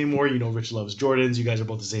Jordans anymore. Rich loves Jordans. You guys are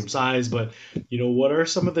both the same size, but what are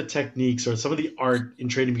some of the techniques or some of the art in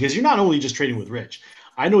trading? Because you're not only just trading with Rich.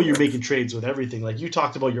 I know you're making trades with everything. Like you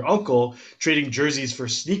talked about your uncle trading jerseys for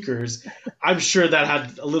sneakers. I'm sure that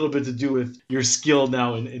had a little bit to do with your skill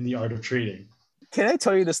now in the art of trading. Can I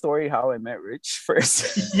tell you the story how I met Rich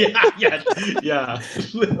first? yeah.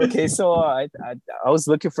 Okay, so I was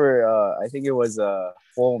looking for I think it was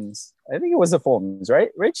foams. I think it was the foams, right?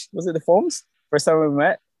 Rich, was it the foams? First time we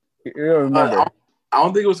met. You don't remember? I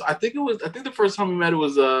don't think it was. I think the first time we met it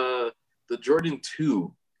was the Jordan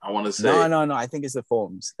 2. I want to say. No. I think it's the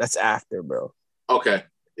foams. That's after, bro. Okay.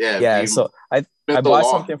 Yeah. Yeah. So I bought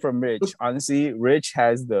something from Rich. Honestly, Rich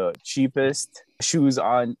has the cheapest shoes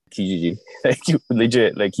on Kijiji. Like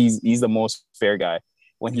legit. Like he's the most fair guy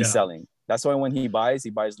when he's selling. That's why when he buys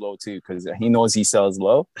low too, because he knows he sells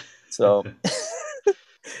low. So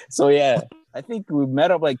so yeah. I think we met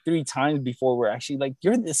up like 3 times before we're actually like,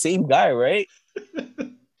 you're the same guy, right?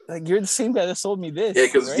 Like you're the same guy that sold me this.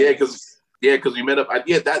 Because we met up.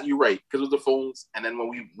 That you're right. Because it was the phones, and then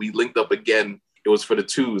when we linked up again, it was for the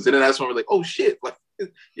 2s, and then that's when we're like, oh shit, like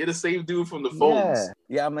you're the same dude from the phones.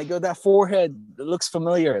 Yeah. I'm like, yo, that forehead looks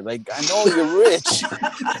familiar. Like I know you're rich.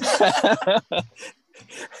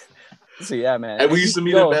 So yeah, man. And we used to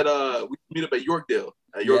meet up at Yorkdale.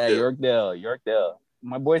 Yorkdale.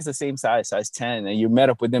 My boy's the same size 10, and you met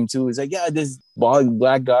up with him too. He's like, yeah, this bald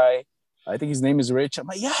black guy. I think his name is Rich. I'm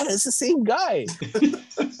like, yeah, that's the same guy.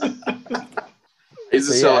 It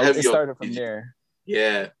started from there.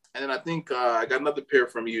 Yeah. And then I think I got another pair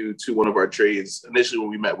from you to one of our trades. Initially when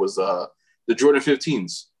we met was the Jordan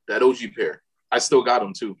 15s, that OG pair. I still got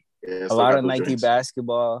them too. Yeah, a lot of Nike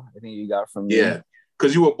basketball, I think you got from me. Yeah.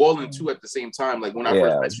 Because you were balling too at the same time. Like when I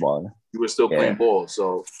first met you were still playing ball.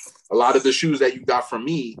 So a lot of the shoes that you got from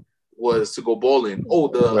me was to go balling. Oh,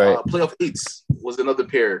 the playoff 8s was another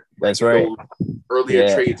pair. That's right.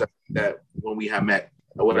 Earlier trades that when we had met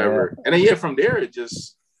or whatever. And then from there it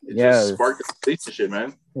just sparked the relationship,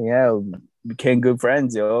 man. Yeah, became good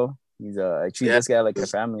friends, yo. He's I treat this guy like a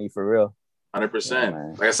family for real.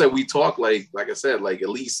 100%. Like I said, we talk like I said, like at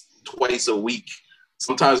least twice a week.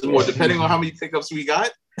 Sometimes more, depending on how many pickups we got.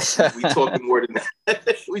 We talking more than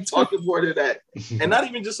that. And not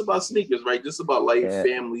even just about sneakers, right? Just about like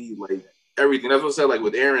family, like everything. That's what I said. Like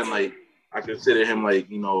with Aaron, like I consider him like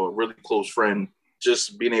a really close friend.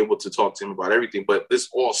 Just being able to talk to him about everything. But this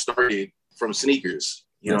all started from sneakers.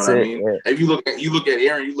 You know what I mean? If you look at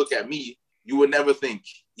Aaron, you look at me, you would never think,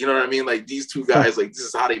 you know what I mean? Like these two guys, like this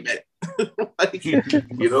is how they met. Like,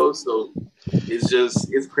 so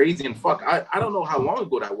it's crazy. And fuck, I don't know how long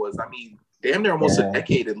ago that was. I mean, damn near almost a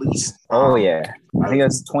decade at least. Oh yeah. I think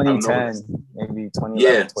it's 2010, maybe 2011.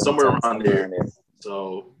 Yeah, somewhere around there.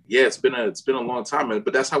 So yeah, it's been a long time, man.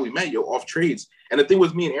 But that's how we met, off trades. And the thing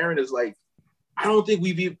with me and Aaron is like, I don't think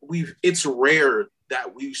it's rare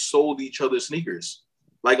that we sold each other sneakers.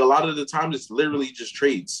 Like a lot of the time it's literally just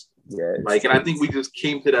trades. Yeah. Like, and I think we just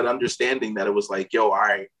came to that understanding that it was like, yo, all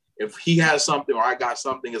right, if he has something or I got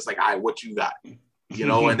something, it's like, all right, what you got?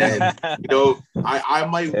 And then, I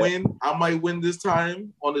might win this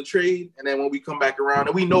time on the trade. And then when we come back around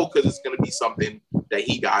and we know, cause it's going to be something that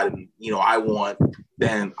he got and, I want,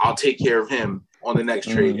 then I'll take care of him on the next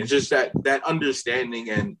trade. It's just that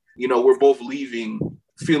understanding. And, we're both leaving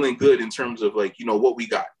feeling good in terms of like, what we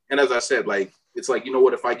got. And as I said, like, it's like, you know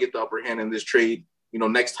what, if I get the upper hand in this trade, you know,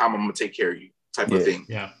 next time I'm gonna take care of you type of thing.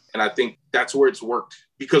 Yeah. And I think that's where it's worked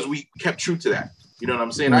because we kept true to that. You know what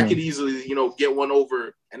I'm saying? I could easily, you know, get one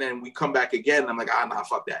over and then we come back again. I'm like, nah,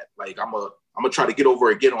 fuck that. Like I'm gonna try to get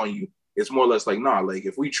over again on you. It's more or less like, nah, like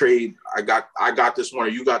if we trade, I got this one or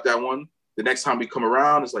you got that one. The next time we come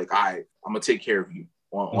around, it's like, all right, I'm gonna take care of you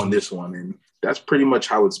on this one. And that's pretty much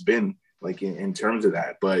how it's been, like in terms of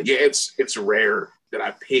that. But yeah, it's rare that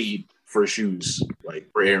I paid for shoes, like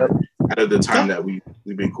rare out of the time that we've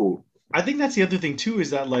been cool. I think that's the other thing too, is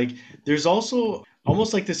that like there's also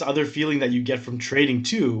almost like this other feeling that you get from trading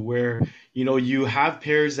too, where you know you have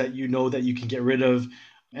pairs that you know that you can get rid of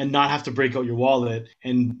and not have to break out your wallet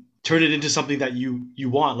and turn it into something that you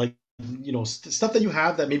want, like, you know, stuff that you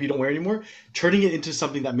have that maybe you don't wear anymore, turning it into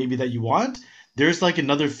something that maybe that you want. There's like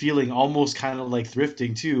another feeling, almost kind of like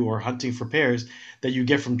thrifting too, or hunting for pairs that you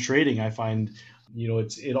get from trading. I find, you know,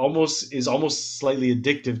 it almost is almost slightly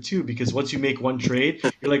addictive too, because once you make one trade,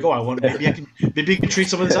 you're like, oh, I want, maybe I can trade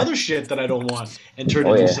some of this other shit that I don't want and turn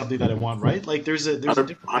it into something that I want, right? Like there's a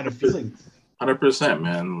different kind of feeling. 100%,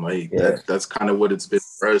 man. Like that's kind of what it's been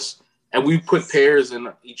for us. And we put pairs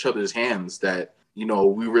in each other's hands that, you know,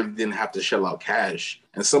 we really didn't have to shell out cash.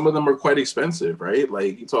 And some of them are quite expensive, right?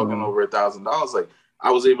 Like you're talking over $1,000. Like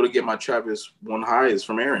I was able to get my Travis 1 highs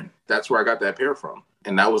from Aaron. That's where I got that pair from.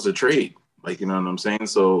 And that was a trade. Like, you know what I'm saying?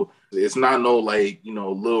 So it's not no like, you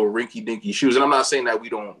know, little rinky dinky shoes. And I'm not saying that we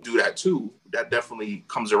don't do that too. That definitely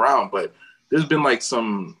comes around. But there's been like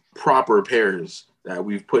some proper pairs that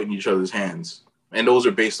we've put in each other's hands. And those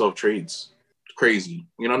are based off trades. It's crazy.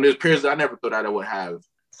 You know, there's pairs that I never thought I would have.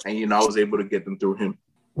 And, you know, I was able to get them through him.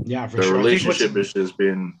 Yeah, for the sure. The relationship has just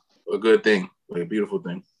been a good thing, like a beautiful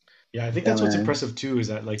thing. Yeah, I think that's what's impressive too, is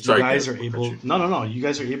that like you guys are able. No. You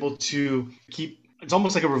guys are able to keep. It's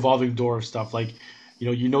almost like a revolving door of stuff. Like,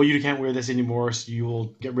 you know you can't wear this anymore, so you will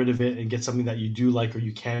get rid of it and get something that you do like or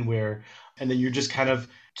you can wear, and then you're just kind of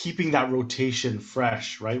keeping that rotation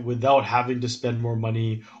fresh, right? Without having to spend more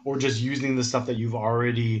money or just using the stuff that you've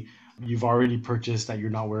already purchased that you're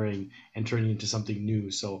not wearing and turning into something new.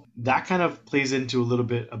 So that kind of plays into a little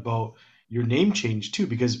bit about your name change too,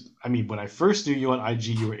 because I mean, when I first knew you on IG,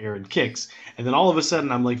 you were Aaron Kicks, and then all of a sudden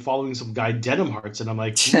I'm like following some guy Denim Hearts, and I'm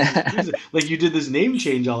like, like you did this name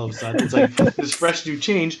change all of a sudden. It's like this fresh new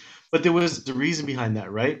change, but there was the reason behind that,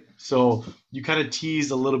 right? So you kind of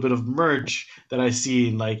teased a little bit of merch that I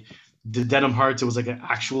seen, like the Denim Hearts. It was like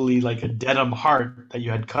actually like a denim heart that you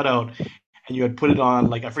had cut out, and you had put it on,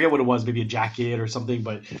 like I forget what it was, maybe a jacket or something,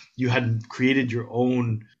 but you had created your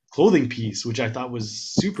own clothing piece, which I thought was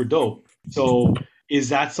super dope. So is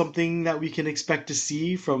that something that we can expect to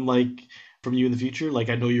see from you in the future? Like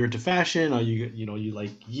I know you're into fashion, or you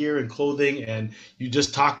like gear and clothing, and you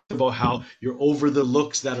just talked about how you're over the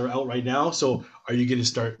looks that are out right now. So are you going to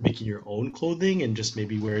start making your own clothing and just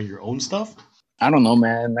maybe wearing your own stuff? I don't know,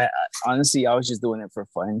 man. Honestly, I was just doing it for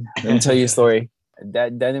fun. Let me tell you a story.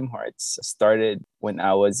 That Denim Hearts started when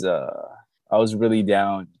I was really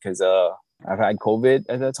down because I've had COVID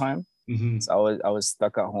at that time. Mm-hmm. So I was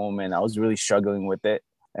stuck at home and I was really struggling with it.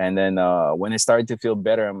 And then when it started to feel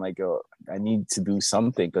better, I'm like, oh, I need to do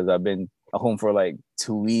something because I've been at home for like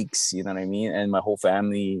 2 weeks, you know what I mean? And my whole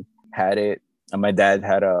family had it. And my dad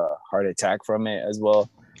had a heart attack from it as well.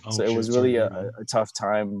 So it was really a tough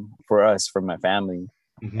time for us, for my family.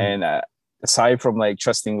 Mm-hmm. And aside from like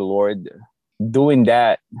trusting the Lord, doing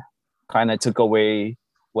that kind of took away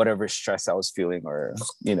whatever stress I was feeling, or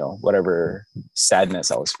whatever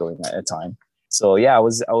sadness I was feeling at the time. So yeah, I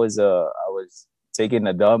was taking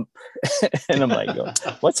a dump, and I'm like,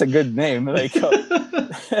 what's a good name? Like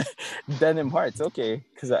Denim Hearts, okay,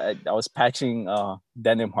 because I was patching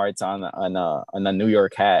Denim Hearts on a New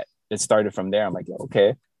York hat. It started from there. I'm like,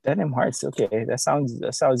 okay, Denim Hearts, okay, that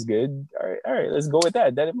sounds good. All right, let's go with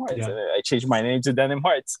that, Denim Hearts. Yeah. And I changed my name to Denim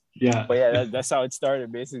Hearts. Yeah, but yeah, that's how it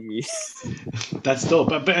started basically. That's dope.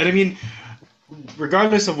 But I mean,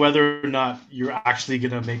 regardless of whether or not you're actually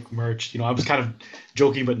gonna make merch, I was kind of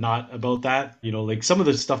joking, but not about that. Like some of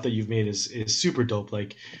the stuff that you've made is super dope.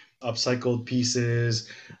 Like upcycled pieces.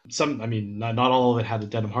 Some, I mean, not all of it had a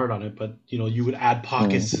denim heart on it, but you would add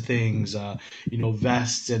pockets to things.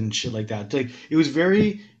 Vests and shit like that. Like it was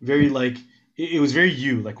very, very like it was very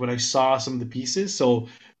you. Like when I saw some of the pieces. So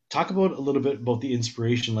talk about a little bit about the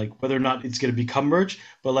inspiration, like whether or not it's going to become merch,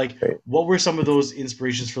 but like what were some of those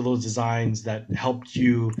inspirations for those designs that helped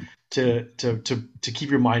you to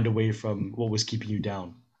keep your mind away from what was keeping you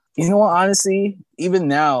down? You know what, honestly, even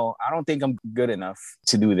now, I don't think I'm good enough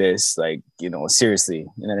to do this, like, seriously,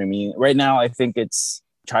 you know what I mean? Right now, I think it's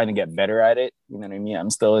trying to get better at it, you know what I mean? I'm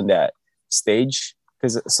still in that stage,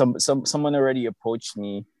 because someone already approached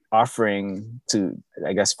me offering to,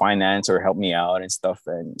 I guess, finance or help me out and stuff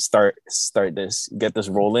and get this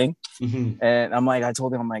rolling. Mm-hmm. And I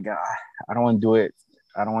told him, I'm like, I don't want to do it.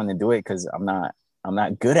 I don't want to do it because I'm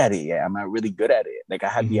not good at it yet. I'm not really good at it. Like I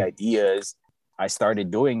had the ideas, I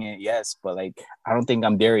started doing it, yes, but like I don't think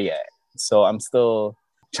I'm there yet. So I'm still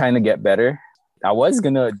trying to get better. I was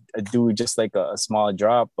gonna do just like a small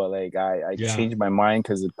drop, but like I changed my mind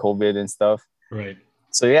because of COVID and stuff. Right.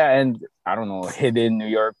 So yeah, and I don't know, Hidden New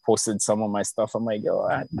York posted some of my stuff. I'm like, yo,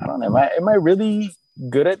 I don't know, am I really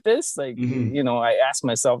good at this? Like, you know, I asked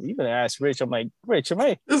myself, even I asked Rich, I'm like, Rich,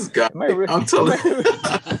 this guy? I'm telling you,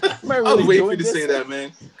 I was waiting for you to say that,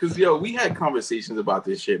 man. Because we had conversations about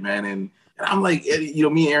this shit, man, and I'm like, me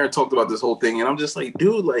and Aaron talked about this whole thing, and I'm just like,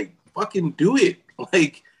 dude, like, fucking do it,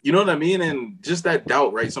 like, you know what I mean? And just that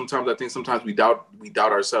doubt, right? Sometimes we doubt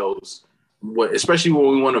ourselves. Especially when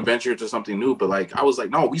we want to venture into something new. But like, I was like,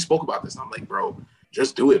 no, we spoke about this. And I'm like, bro,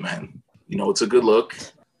 just do it, man. It's a good look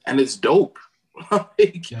and it's dope.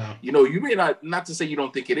 Like, you may not to say you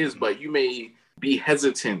don't think it is, but you may be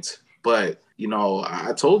hesitant. But,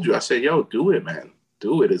 I told you, I said, yo, do it, man.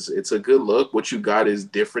 Do it. It's a good look. What you got is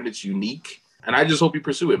different. It's unique. And I just hope you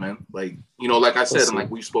pursue it, man. Like, like I said, and like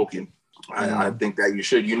we've spoken, I think that you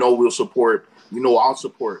should, we'll support, I'll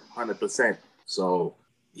support 100%. So,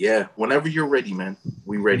 yeah, whenever you're ready, man,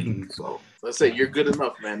 we ready. So let's say you're good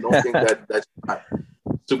enough, man. Don't think that's not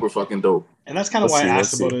super fucking dope. And that's kind of why I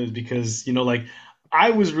asked about it, because like I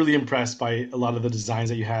was really impressed by a lot of the designs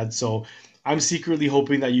that you had. So I'm secretly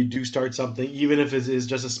hoping that you do start something, even if it is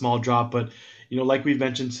just a small drop. But like we've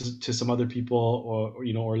mentioned to some other people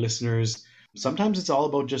or listeners, sometimes it's all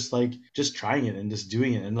about just trying it and just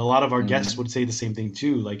doing it. And a lot of our guests would say the same thing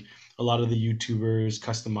too. Like a lot of the YouTubers,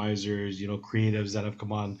 customizers, creatives that have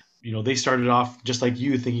come on, they started off just like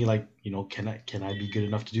you, thinking like, can I be good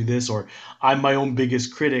enough to do this? Or I'm my own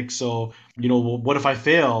biggest critic. So, what if I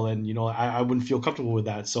fail? And, I wouldn't feel comfortable with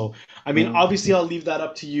that. So, I mean, obviously I'll leave that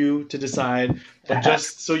up to you to decide, but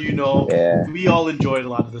just so we all enjoyed a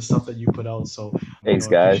lot of the stuff that you put out. So thanks,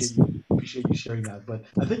 guys. Appreciate you sharing that. But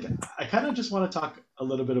I think I kind of just want to talk a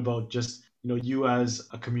little bit about just, you as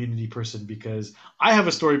a community person, because I have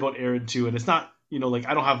a story about Aaron too. And it's not, like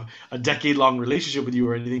I don't have a decade-long relationship with you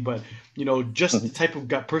or anything, but, just the type of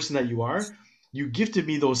person that you are, you gifted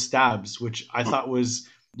me those stabs, which I thought was,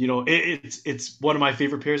 it's one of my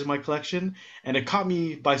favorite pairs in my collection. And it caught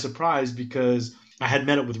me by surprise because I had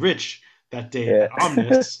met up with Rich that day at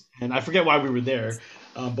Omnis, and I forget why we were there,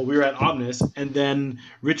 but we were at Omnis, and then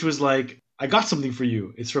Rich was like, I got something for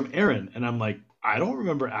you. It's from Aaron. And I'm like, I don't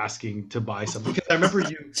remember asking to buy something, because I remember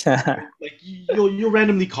you like you'll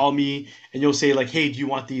randomly call me and you'll say like, hey, do you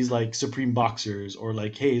want these like Supreme boxers? Or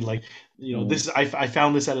like, hey, like, this I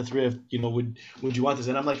found this at a thrift, would you want this?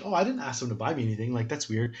 And I'm like, oh, I didn't ask him to buy me anything. Like, that's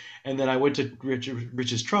weird. And then I went to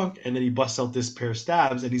Rich's trunk, and then he busts out this pair of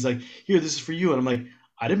stabs and he's like, here, this is for you. And I'm like,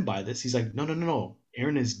 I didn't buy this. He's like, no.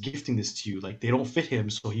 Aaron is gifting this to you. Like, they don't fit him,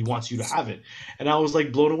 so he wants you to have it. And I was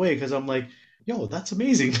like blown away, because I'm like, yo, that's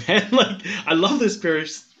amazing, man. Like, I love this pair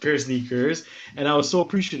of sneakers, and I was so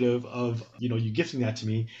appreciative of, you gifting that to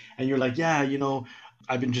me. And you're like, yeah,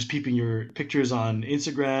 I've been just peeping your pictures on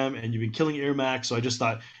Instagram, and you've been killing Air Max, so I just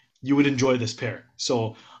thought you would enjoy this pair.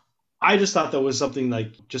 So I just thought that was something,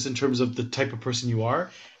 like, just in terms of the type of person you are,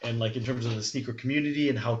 and like in terms of the sneaker community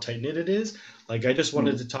and how tight knit it is. Like, I just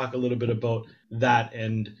wanted to talk a little bit about that,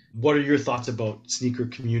 and what are your thoughts about sneaker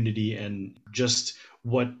community and just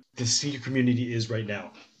what the sneaker community is right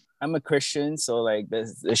now? I'm a Christian, so like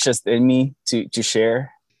it's just in me to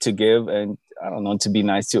share, to give, and I don't know, to be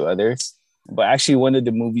nice to others. But actually, one of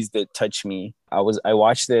the movies that touched me, I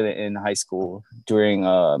watched it in high school during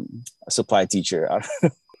a supply teacher.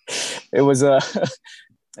 It was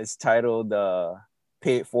it's titled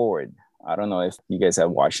 "Pay It Forward." I don't know if you guys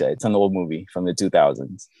have watched that. It's an old movie from the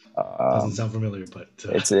 2000s. Doesn't sound familiar, but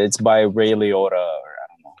it's by Ray Liotta, or I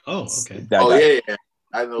don't know. Oh, okay. That guy. Yeah.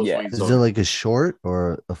 I know. Yeah. Is it like a short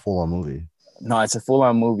or a full-on movie? No, it's a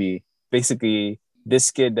full-on movie. Basically,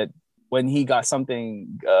 this kid, that when he got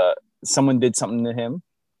something, someone did something to him,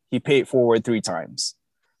 he paid forward 3 times.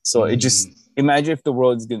 So it just, imagine if the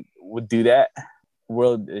world would do that. The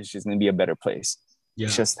world is just gonna be a better place. Yeah.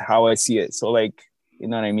 It's just how I see it. So like, you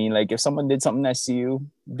know what I mean? Like, if someone did something nice to you,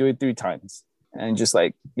 do it 3 times. And just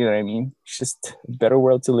like, you know what I mean? It's just a better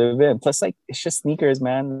world to live in. Plus, like, it's just sneakers,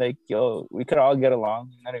 man. Like, yo, we could all get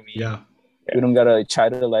along. You know what I mean? Yeah. We don't gotta try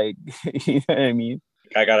to, like, you know what I mean?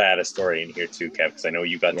 I gotta add a story in here too, Kev, because I know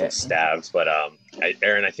you got those stabs. But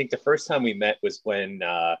Aaron, I think the first time we met was when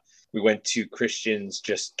we went to Christian's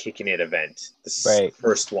Just Kicking It event. The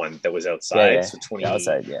first one that was outside. So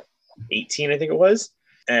 2018, I think it was.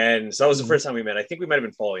 And so that was the first time we met. I think we might have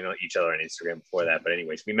been following each other on Instagram before that. But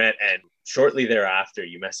anyways, we met, and shortly thereafter,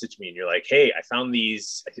 you messaged me and you're like, "Hey, I found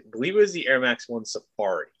these. I believe it was the Air Max 1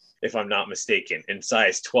 Safari, if I'm not mistaken, in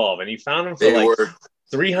size 12, and you found them for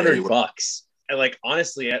 $300." And like,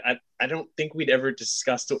 honestly, I don't think we'd ever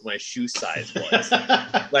discussed what my shoe size was.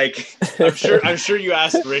 Like, I'm sure you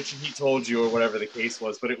asked Rich and he told you, or whatever the case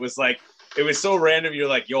was, but it was like, it was so random. You're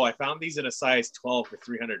like, "Yo, I found these in a size 12 for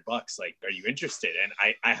 $300. Like, are you interested?" And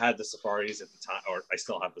I had the Safaris at the time, or I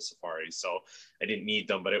still have the Safaris, so I didn't need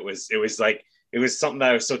them, but it was something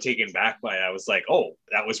that I was so taken back by. I was like, "Oh,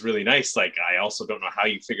 that was really nice." Like, I also don't know how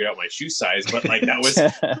you figured out my shoe size, but like,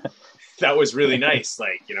 that was really nice.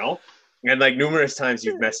 Like, you know. And like numerous times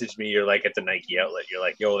you've messaged me, you're like at the Nike outlet, you're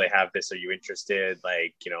like, "Yo, they have this. Are you interested?"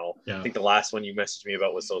 Like, you know, I think the last one you messaged me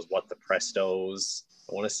about was those What the Prestos.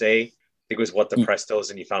 I want to say, I think it was What the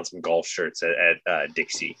Prestos, and you found some golf shirts at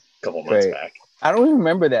Dixie a couple months back. I don't even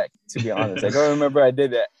remember that, to be honest. I don't remember I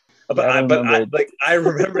did that. I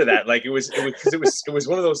remember that. Like, it was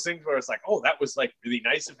one of those things where it's like, "Oh, that was like really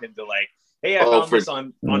nice of him to like, hey, I found this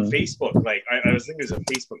on Facebook." Like, I was thinking it was a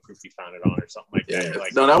Facebook group you found it on or something like that.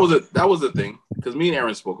 Like, no, that was a thing, because me and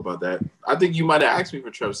Aaron spoke about that. I think you might have asked me for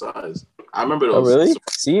Trev's size. I remember those. Oh, really?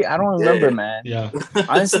 See, I don't remember, man. Yeah.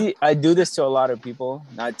 Honestly, I do this to a lot of people,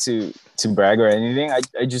 not to brag or anything.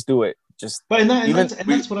 I just do it. But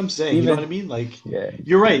that's what I'm saying. You know what I mean? Like,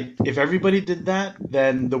 you're right. If everybody did that,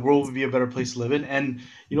 then the world would be a better place to live in. And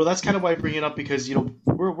you know, that's kind of why I bring it up, because you know,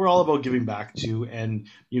 we're all about giving back too. And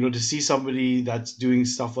you know, to see somebody that's doing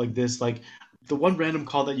stuff like this, like the one random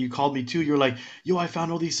call that you called me to, you're like, "Yo, I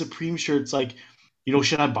found all these Supreme shirts. Like, you know,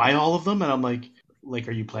 should I buy all of them?" And I'm like,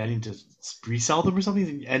 "Are you planning to resell them or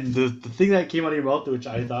something?" And the thing that came out of your mouth, which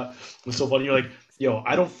I thought was so funny, you're like, "Yo,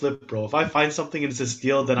 I don't flip, bro. If I find something and it's a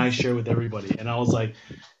steal, then I share with everybody." And I was like,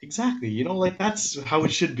 exactly, you know, like that's how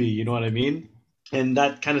it should be. You know what I mean? And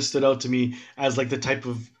that kind of stood out to me as like the type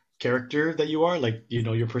of character that you are, like, you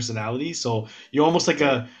know, your personality. So you're almost like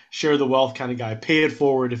a share the wealth kind of guy, pay it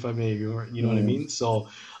forward, if I may, you know what I mean? So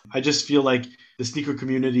I just feel like the sneaker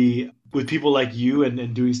community with people like you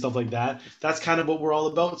and doing stuff like that, that's kind of what we're all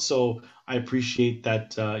about. So I appreciate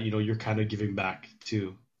that, you know, you're kind of giving back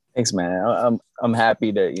too. Thanks, man. I'm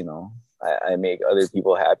happy that, you know, I make other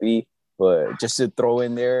people happy, but just to throw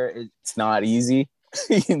in there, it's not easy.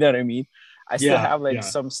 You know what I mean? I still have like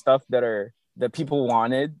some stuff that people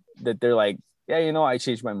wanted, that they're like, "Yeah, you know, I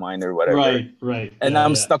changed my mind," or whatever. Right. And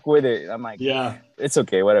I'm stuck with it. I'm like, it's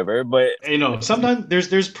okay, whatever. But you know, sometimes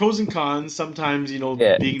there's pros and cons. Sometimes, you know,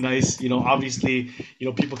 being nice, you know, obviously, you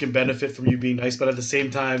know, people can benefit from you being nice, but at the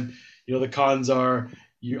same time, you know, the cons are,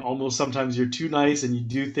 sometimes you're too nice and you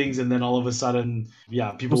do things, and then all of a sudden,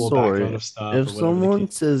 people will back out of stuff. If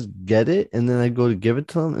someone says get it, and then I go to give it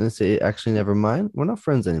to them and they say, "Actually, never mind," we're not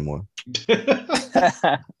friends anymore.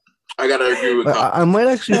 I gotta agree with that. I might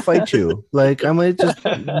actually fight you. Like, I might just,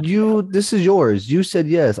 this is yours. You said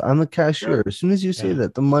yes. I'm the cashier. As soon as you say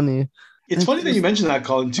that, the money. It's funny that you mentioned that,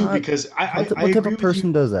 Colin, too, because I what type of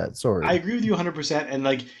person does that? Sorry. I agree with you 100%. And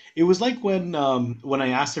like, it was like when I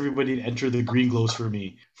asked everybody to enter the green glows for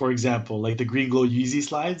me, for example, like the green glow Yeezy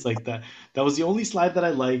slides, like that was the only slide that I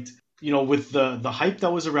liked. You know, with the hype that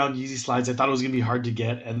was around Yeezy slides, I thought it was gonna be hard to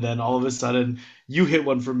get, and then all of a sudden you hit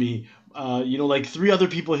one for me. You know, like 3 other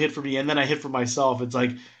people hit for me, and then I hit for myself. It's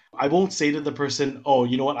like, I won't say to the person, "Oh,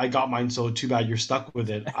 you know what, I got mine, so too bad you're stuck with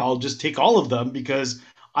it." I'll just take all of them because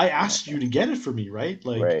I asked you to get it for me, right?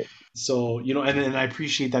 Like, so, you know, and I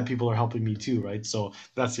appreciate that people are helping me too, right? So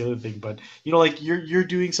that's the other thing. But you know, like you're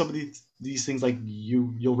doing some of these things, like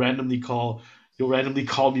you'll randomly call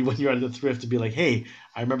me when you're at the thrift to be like, "Hey,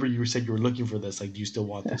 I remember you said you were looking for this. Like, do you still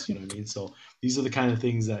want this?" You know what I mean? So these are the kind of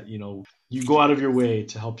things that, you know, you go out of your way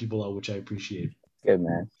to help people out, which I appreciate. Good,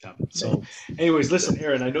 man. Yeah. So, anyways, listen,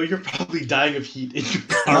 Aaron, I know you're probably dying of heat in your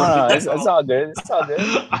car. It's all good. It's all good.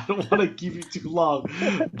 I don't want to keep you too long,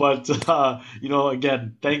 but you know,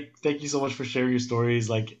 again, thank you so much for sharing your stories.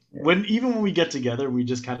 Like, even when we get together, we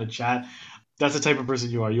just kind of chat. That's the type of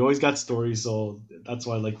person you are. You always got stories, so that's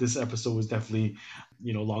why, like, this episode was definitely,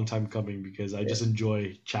 you know, a long time coming, because I just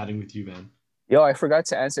enjoy chatting with you, man. Yo, I forgot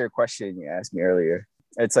to answer a question you asked me earlier.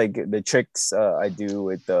 It's like the tricks I do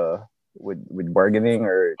with with bargaining,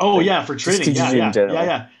 or for trading.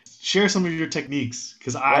 Yeah. Share some of your techniques,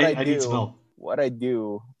 because I need some help. What I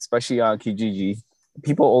do, especially on Kijiji,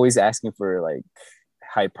 people always asking for like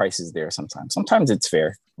high prices there. Sometimes it's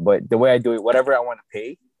fair, But the way I do it, whatever I want to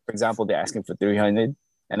pay, for example, they're asking for 300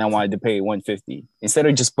 and I wanted to pay 150. Instead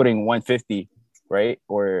of just putting 150, right?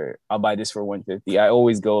 Or I'll buy this for 150. I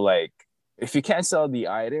always go like, if you can't sell the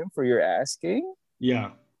item for your asking,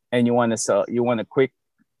 Yeah. and you want to quickly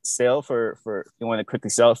sell for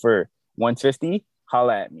 150,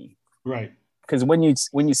 holla at me. Right. Because when you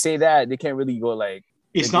say that, they can't really go like,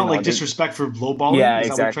 It's not like disrespect for lowballing. Yeah,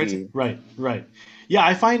 Is that what you're exactly. trying to- Right. Yeah,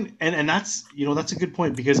 I find, and that's, that's a good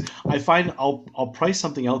point, because I find I'll price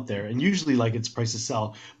something out there, and usually like it's price to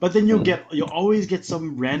sell, but then you'll always get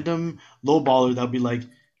some random lowballer that'll be like,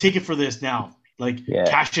 take it for this now, like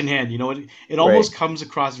cash in hand. It almost comes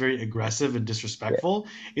across very aggressive and disrespectful.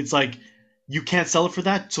 It's like, you can't sell it for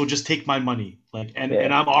that, so just take my money, like, and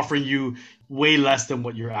I'm offering you way less than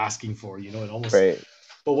what you're asking for. It almost. Right.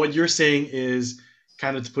 But what you're saying is,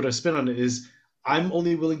 kind of to put a spin on it, is I'm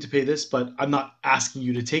only willing to pay this, but I'm not asking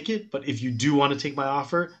you to take it. But if you do want to take my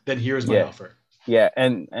offer, then here's my offer. Yeah,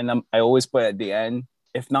 and I always put at the end,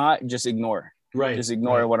 if not, just ignore. Right. Just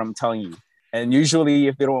ignore what I'm telling you. And usually,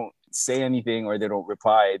 if they don't say anything or they don't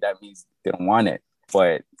reply, that means they don't want it.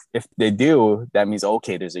 But if they do, that means,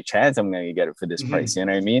 okay, there's a chance I'm going to get it for this price. You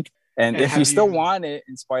know what I mean? And if you still want it,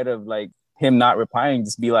 in spite of like him not replying,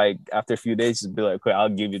 just be like, after a few days, just be like, okay, I'll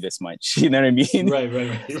give you this much. You know what I mean?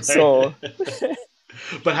 Right. So,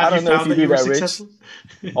 but have you found that you were successful?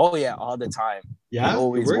 Oh yeah, all the time. Yeah, it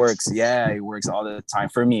always works. Yeah, it works all the time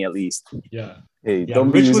for me, at least. Yeah. Hey, don't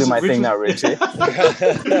be using my thing now, Rich. So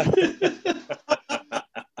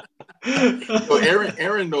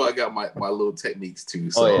Aaron know I got my little techniques too.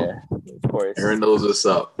 So of course. Aaron knows what's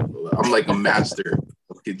up. I'm like a master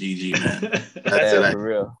of Kijiji, man. For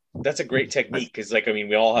real. That's a great technique, because like, I mean,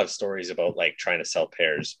 we all have stories about like trying to sell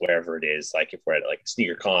pairs wherever it is, like if we're at like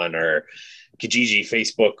SneakerCon or Kijiji,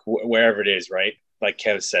 Facebook, wherever it is, right? Like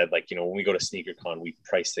Kev said, like, when we go to SneakerCon, we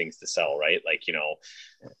price things to sell, right? Like,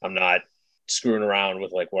 I'm not screwing around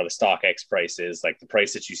with like what a StockX price is. Like the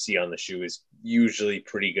price that you see on the shoe is usually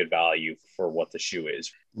pretty good value for what the shoe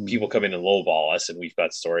is. People come in and lowball us, and we've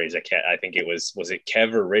got stories. I think it was it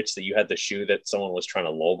Kev or Rich that you had the shoe that someone was trying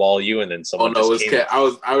to lowball you, and then someone. Oh no, it was Kev.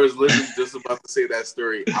 I was literally just about to say that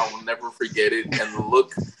story. I will never forget it, and the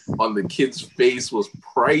look on the kid's face was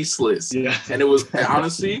priceless. Yeah, and it was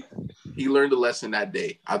honestly, he learned a lesson that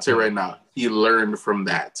day. I'll tell you right now, he learned from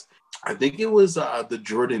that. I think it was the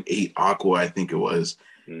Jordan 8 Aqua, I think it was.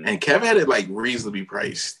 And Kev had it like reasonably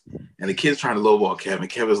priced. And the kid's trying to lowball Kev. And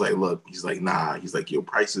Kev was like, look, he's like, nah. He's like, your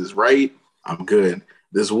price is right. I'm good.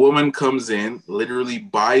 This woman comes in, literally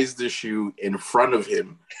buys the shoe in front of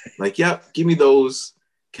him. Like, yep, give me those.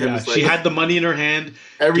 Kev she had the money in her hand.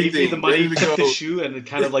 Everything. Gave me the money, took the shoe, and it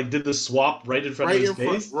kind of like did the swap right in front of his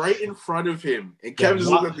face. Right in front of him. And Kev just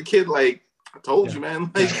looked at the kid like, I told you,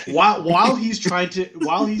 man. Like while he's trying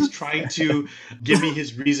to give me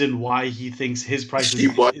his reason why he thinks his price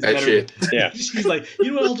is better. Shit. Yeah, he's like,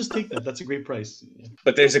 what? I'll just take that. That's a great price.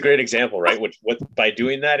 But there's a great example, right? What by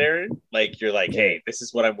doing that, Aaron, like you're like, hey, this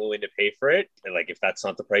is what I'm willing to pay for it, and like if that's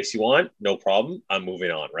not the price you want, no problem. I'm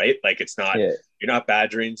moving on, right? Like it's not. Yeah. You're not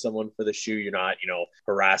badgering someone for the shoe. You're not,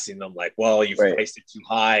 harassing them like, well, you've priced it too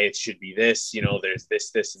high. It should be this, there's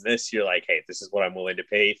this, and this. You're like, hey, this is what I'm willing to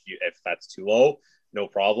pay. If that's too low, no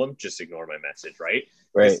problem. Just ignore my message, right?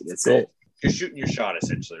 Right. That's it. You're shooting your shot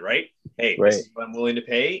essentially, right? Hey, this is what I'm willing to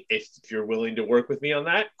pay. If you're willing to work with me on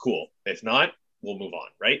that, cool. If not, we'll move on,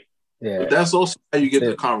 right? Yeah. But that's also how you get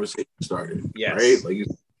the conversation started. Yes. Right? Like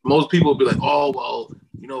most people will be like, oh, well,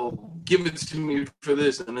 give it to me for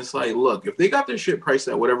this. And it's like, look, if they got their shit priced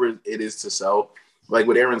at whatever it is to sell, like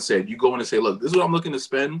what Aaron said, you go in and say, look, this is what I'm looking to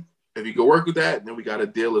spend. If you can work with that, then we got a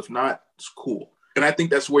deal. If not, it's cool. And I think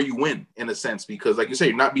that's where you win in a sense, because like you say,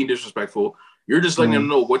 you're not being disrespectful. You're just letting them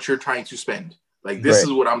know what you're trying to spend. Like, this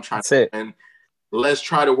is what I'm trying to spend. Let's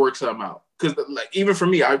try to work something out. Because like even for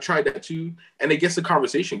me, I've tried that too, and it gets the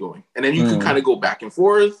conversation going. And then you can kind of go back and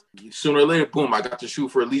forth. Sooner or later, boom, I got the shoe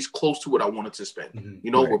for at least close to what I wanted to spend.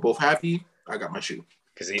 We're both happy. I got my shoe.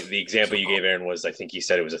 Because the example you gave, Aaron, was I think you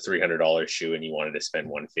said it was a $300 shoe and you wanted to spend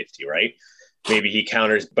 $150, right? Maybe he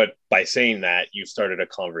counters, but by saying that, you've started a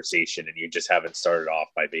conversation and you just haven't started off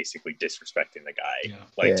by basically disrespecting the guy.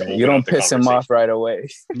 You don't piss him off right away.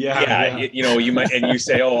 You might, and you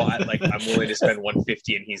say, oh, I'm willing to spend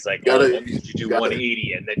 $150, and he's like, oh, you do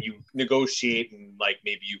 $180, and then you negotiate and like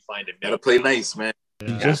maybe you find a gotta play nice, man.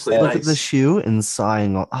 You just look at the shoe and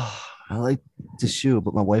sighing, oh, I like the shoe,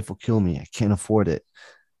 but my wife will kill me. I can't afford it.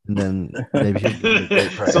 and then maybe he'll give you a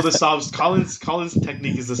great price. So the sobs, Colin's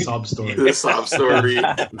technique is the sob story. The sob story.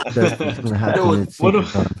 That's what's gonna happen. Yo, It's what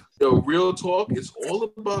secret done. Yo, real talk. It's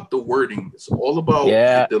all about the wording. It's all about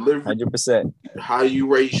Yeah. the delivery, 100%. how you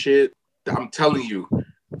rate shit. I'm telling you,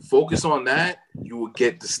 focus on that. You will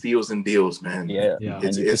get the steals and deals, man. Yeah. Yeah.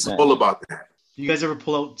 It's 100%. all about that. You guys ever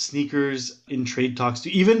pull out sneakers in trade talks?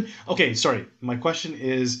 Even okay, sorry. My question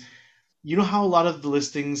is, you know how a lot of the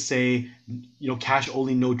listings say, cash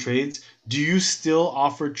only, no trades. Do you still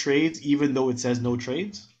offer trades even though it says no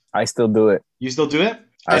trades? I still do it. You still do it?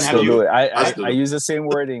 I And still have do you- it. I still I do. use the same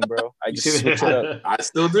wording, bro. I just switch it up. I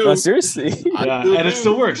still do. No, seriously. I Yeah, still and it do.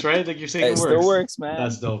 still works, right? Like you're saying, It it still works. works, man.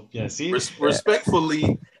 That's dope. Yeah, see? Respectfully,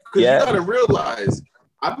 because Yeah. you gotta realize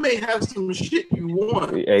I may have some shit you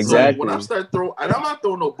want. Exactly. So when I start throwing, and I'm not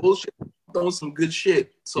throwing no bullshit, I'm throwing some good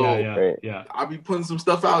shit. So yeah. Right. I'll be putting some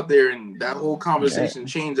stuff out there, and that whole conversation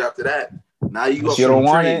changed after that. Now you got You don't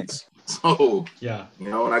some want trades. So Yeah.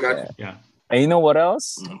 and I got Yeah. And you know what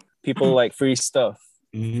else? Mm. People like free stuff.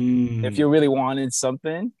 Mm. If you really wanted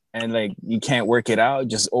something and like you can't work it out,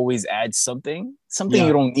 just always add something Yeah.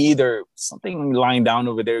 you don't need or something lying down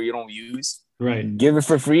over there you don't use. Right. Give it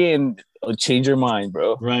for free and it'll change your mind,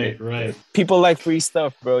 bro. Right. People like free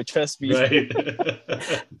stuff, bro. Trust me. Right.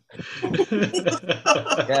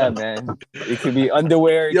 Yeah, man. It could be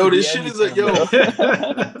underwear. it Yo, could be this shit is a- anything, yo. bro.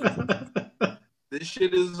 this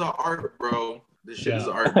shit is an art, bro. This shit is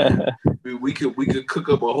Yeah. art, man. We could cook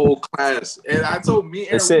up a whole class. And I told me,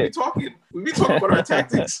 Aaron, That's we it. be talking about our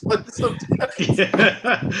tactics.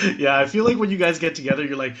 Yeah, I feel like when you guys get together,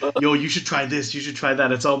 you're like, yo, you should try this, you should try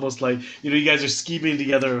that. It's almost like, you guys are scheming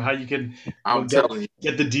together of how you can I'm telling you.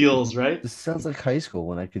 get the deals, right? This sounds like high school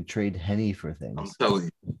when I could trade Henny for I'm things. telling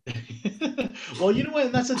you. Well, you know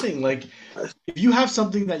what? That's the thing. Like, if you have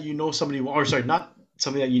something that somebody, or sorry, not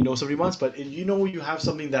something that somebody wants, but if you have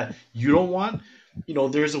something that you don't want,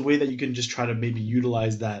 there's a way that you can just try to maybe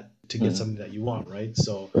utilize that to get something that you want, right?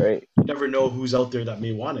 So Right. you never know who's out there that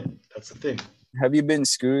may want it. That's the thing. Have you been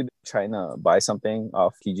screwed trying to buy something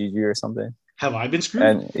off Kijiji or something? Have I been screwed?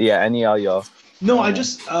 And yeah, any of y'all. No, I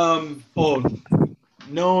just no,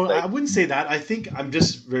 Like- I wouldn't say that. I think I'm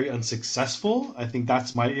just very unsuccessful. I think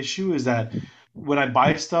that's my issue is that when I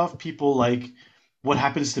buy stuff, people what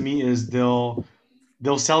happens to me is they'll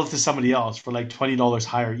sell it to somebody else for like $20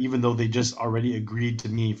 higher, even though they just already agreed to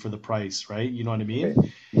me for the price, right? You know what I mean?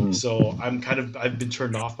 Mm. So I've been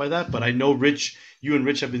turned off by that, but I know you and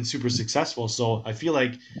Rich have been super successful. So I feel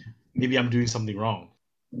like maybe I'm doing something wrong.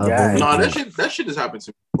 Yeah. No, that shit has happened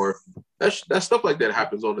to me before. That stuff like that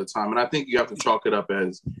happens all the time. And I think you have to chalk it up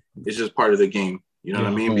as it's just part of the game. You know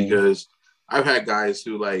what I mean? Mhm. Because I've had guys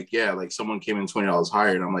who like someone came in $20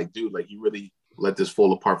 higher, and I'm like, dude, like you really let this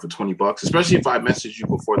fall apart for $20, especially if I message you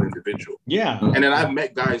before the individual. Yeah. And then I've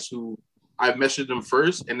met guys who I've messaged them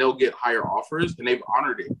first and they'll get higher offers and they've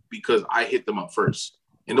honored it because I hit them up first.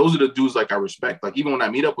 And those are the dudes like I respect. Like even when I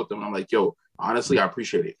meet up with them, I'm like, yo, honestly, I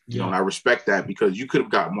appreciate it. You know, and I respect that because you could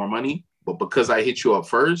have got more money, but because I hit you up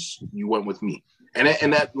first, you went with me. And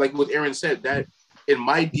that like what Aaron said, that in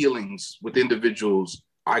my dealings with individuals,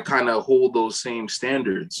 I kind of hold those same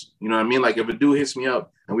standards. You know what I mean? Like if a dude hits me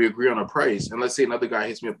up and we agree on a price, and let's say another guy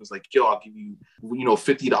hits me up and is like, yo, I'll give you,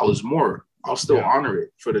 $50 more. I'll still honor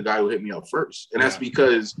it for the guy who hit me up first. And that's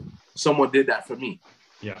because someone did that for me.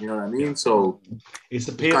 Yeah. You know what I mean? So it's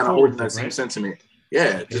the pay it kind of forward holding that thing, same right? sentiment.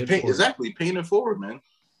 Yeah, just paying it forward, man,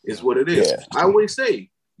 is what it is. Yeah. I always say,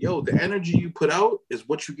 yo, the energy you put out is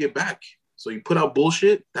what you get back. So you put out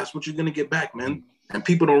bullshit, that's what you're gonna get back, man. And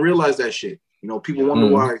people don't realize that shit. People wonder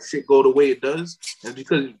why shit go the way it does. And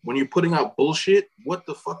because when you're putting out bullshit, what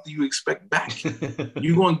the fuck do you expect back?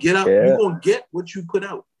 You're gonna you're gonna get what you put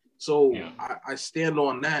out. So I stand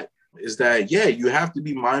on that, is that you have to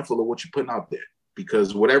be mindful of what you're putting out there.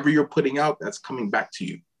 Because whatever you're putting out, that's coming back to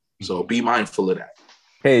you. So be mindful of that.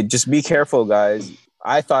 Hey, just be careful, guys.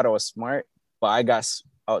 I thought I was smart, but I got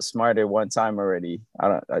outsmarted one time already.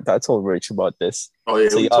 I told Rich about this. Oh yeah.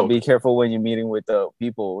 So y'all be careful when you're meeting with the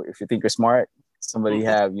people. If you think you're smart, somebody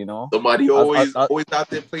somebody always out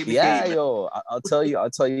there playing the game. Yeah, yo, I'll tell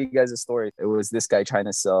you guys a story. It was this guy trying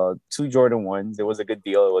to sell 2 Jordan 1s. It was a good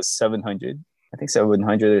deal. It was 700. I think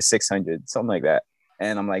 700 or 600, something like that.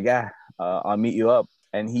 And I'm like, I'll meet you up.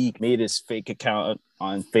 And he made his fake account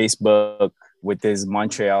on Facebook with his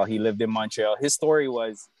Montreal. He lived in Montreal. His story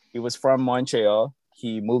was he was from Montreal.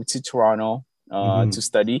 He moved to Toronto to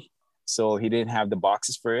study. So he didn't have the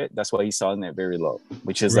boxes for it. That's why he's selling it very low,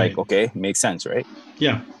 which is like, okay, makes sense, right?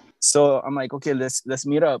 Yeah. So I'm like, okay, let's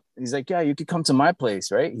meet up. He's like, yeah, you could come to my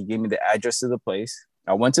place, right? He gave me the address to the place.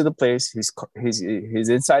 I went to the place. He's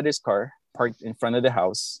inside his car. parked in front of the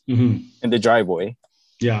house Mhm. in the driveway.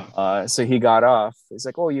 Yeah. So he got off. He's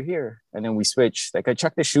like, "Oh, you're here," and then we switched. Like I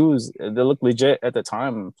checked the shoes; they look legit at the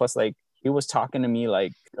time. Plus, like he was talking to me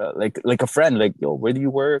like a friend. Like, "Yo, where do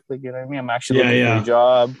you work?" Like, you know what I mean? I'm actually looking for a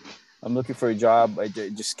job. I'm looking for a job. I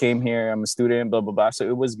just came here. I'm a student. Blah blah blah. So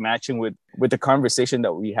it was matching with the conversation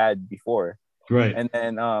that we had before. Right. And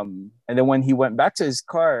then when he went back to his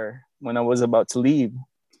car, when I was about to leave,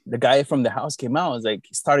 the guy from the house came out. I was like,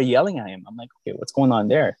 he started yelling at him. I'm like, okay, what's going on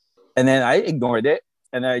there? And then I ignored it,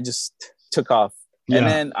 and I just took off. Yeah. And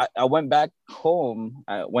then I went back home.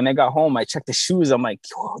 When I got home, I checked the shoes. I'm like,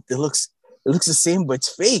 whoa, it looks the same, but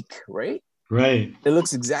it's fake, right? Right. It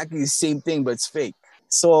looks exactly the same thing, but it's fake.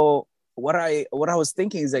 So what I was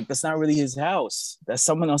thinking is like, that's not really his house. That's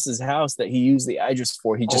someone else's house that he used the address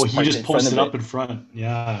for. He just posted up in front.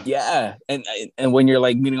 Yeah. Yeah. And when you're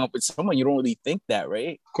like meeting up with someone, you don't really think that,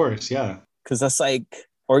 right? Of course, yeah. Because that's like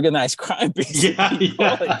organized crime, basically.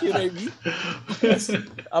 Yeah. Like, you know what I mean?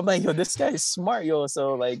 I'm like, yo, this guy is smart, yo.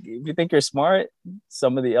 So like, if you think you're smart,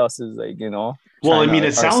 somebody else is like, you know. Well, I mean,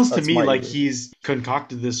 it sounds to me like he's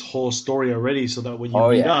concocted this whole story already, so that when you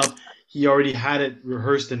meet up, he already had it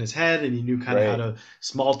rehearsed in his head, and he knew kind of how to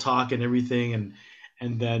small talk and everything,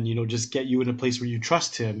 and then, you know, just get you in a place where you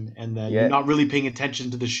trust him, and then you're not really paying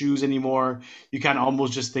attention to the shoes anymore. You kind of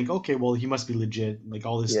almost just think, okay, well, he must be legit. Like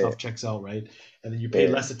all this stuff checks out, right? And then you pay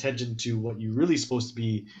less attention to what you're really supposed to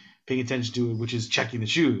be paying attention to, which is checking the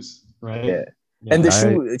shoes, right? Yeah. And the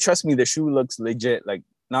shoe, trust me, the shoe looks legit. Like,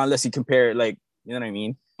 not unless you compare it, like, you know what I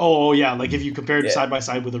mean? Oh, yeah. Like if you compare it side by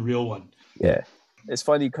side with a real one. Yeah. It's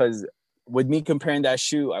funny because with me comparing that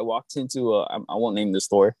shoe, I walked into I won't name the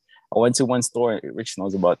store. I went to one store. Rich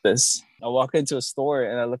knows about this. I walked into a store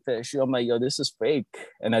and I looked at a shoe. I'm like, yo, this is fake.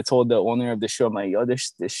 And I told the owner of the shoe, I'm like, yo,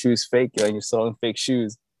 this shoe's fake. Yo, and you're selling fake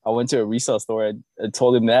shoes. I went to a resale store and I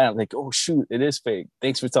told him that. I'm like, oh, shoot, it is fake.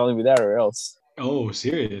 Thanks for telling me that, or else. Oh,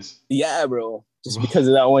 serious? Yeah, bro. Just because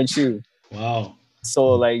of that one shoe. Wow.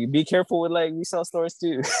 So, like, be careful with, like, resale stores,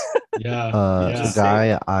 too. The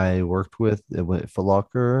guy I worked with at Foot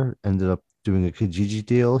Locker ended up doing a Kijiji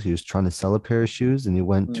deal. He was trying to sell a pair of shoes, and he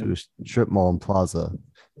went to a strip mall in Plaza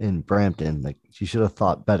in Brampton. Like, he should have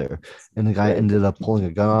thought better. And the guy ended up pulling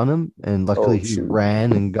a gun on him, and luckily he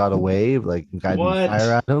ran and got away. Like, the guy didn't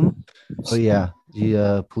fire at him. But yeah,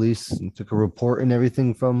 the police took a report and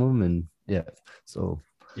everything from him, and so.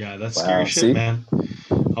 Yeah, that's scary shit, man.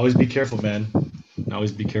 Always be careful, man.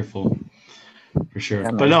 Always be careful. For sure.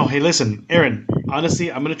 But no, hey, listen, Aaron, honestly,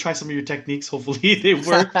 I'm going to try some of your techniques. Hopefully they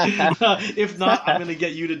work. If not, I'm going to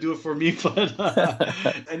get you to do it for me. But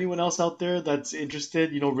anyone else out there that's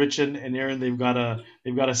interested, you know, Rich and Aaron, they've got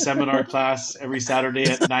a seminar class every Saturday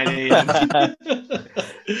at 9 a.m.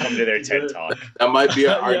 Come to their TED Talk. That might be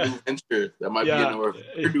our new venture. That might be our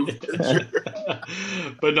new venture.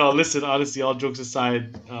 But no, listen, honestly, all jokes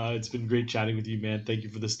aside, it's been great chatting with you, man. Thank you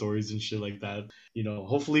for the stories and shit like that. You know,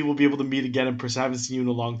 hopefully we'll be able to meet again in person. I haven't seen you in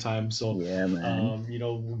a long time. So, man. You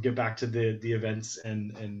know, we'll get back to the events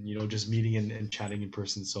and you know, just meeting and chatting in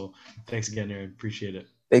person. So thanks again, Aaron. Appreciate it.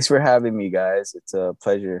 Thanks for having me, guys. It's a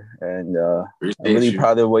pleasure. And I'm really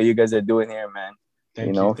proud of what you guys are doing here, man.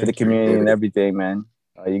 Thank you. For the community and everything, man.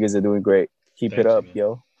 You guys are doing great. Keep it up,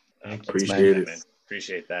 yo. Appreciate it, man.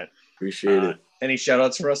 Appreciate that. Appreciate it. Any shout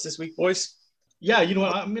outs for us this week, boys? Yeah, you know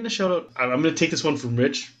what? I'm going to shout out. I'm going to take this one from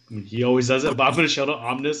Rich. I mean, he always does it, but I'm going to shout out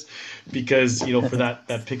Omnis because, you know, for that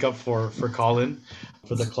pickup for Colin,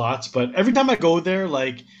 for the clots. But every time I go there,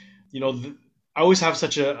 like, you know, I always have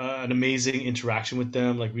such an amazing interaction with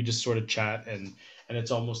them. Like, we just sort of chat and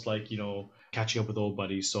it's almost like, you know, catching up with old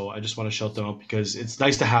buddies. So I just want to shout them out because it's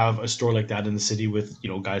nice to have a store like that in the city with, you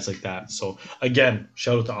know, guys like that. So again,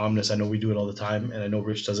 shout out to Omnis. I know we do it all the time and I know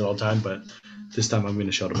Rich does it all the time, but this time I'm going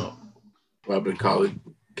to shout him out. Robin Colley,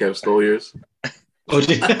 Kev stole yours. Oh,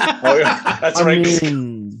 yeah. That's right. I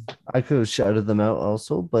mean, I could have shouted them out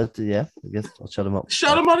also, but yeah, I guess I'll shout them out.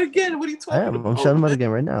 Shout them out again. What are you talking about? I'm shouting them out again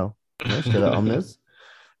right now. Shout out Omnis.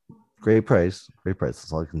 Great price.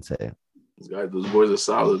 That's all I can say. Those boys are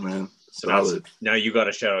solid, man. Solid. Now you got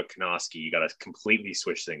to shout out Kanoski. You got to completely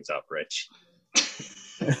switch things up, Rich.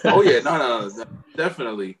 Oh yeah, no,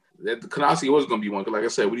 definitely. Kanasi was going to be one because, like I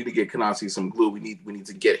said, we need to get Kanasi some glue. We need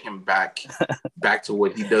to get him back to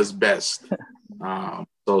what he does best.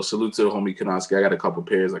 So salute to the homie Kanasi. I got a couple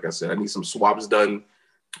pairs. Like I said, I need some swaps done.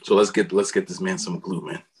 So let's get this man some glue,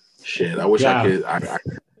 man. Shit, I wish I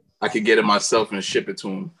could get it myself and ship it to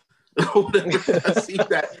him. I see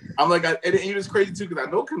that. I'm like, and it was crazy too because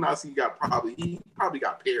I know Kanasi probably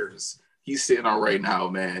got pairs. He's sitting on right now,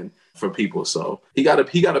 man, for people. So he got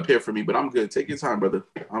a pair for me, but I'm good. Take your time, brother.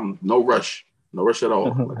 I'm no rush. No rush at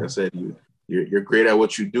all. Like I said, you're great at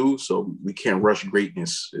what you do, so we can't rush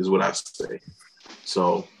greatness, is what I say.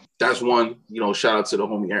 So that's one. Shout out to the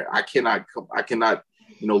homie Aaron. I cannot,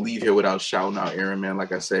 leave here without shouting out Aaron, man.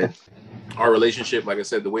 Like I said, our relationship, like I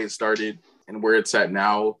said, the way it started and where it's at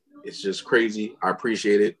now, it's just crazy. I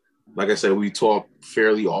appreciate it. Like I said, we talk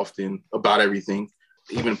fairly often about everything,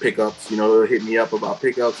 even pickups. Hit me up about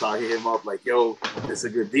pickups. I hit him up like, yo, it's a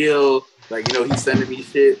good deal. Like, he's sending me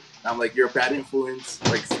shit. I'm like, you're a bad influence.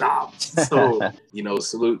 Like, stop. So,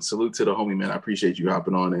 salute to the homie, man. I appreciate you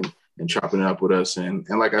hopping on and chopping it up with us. And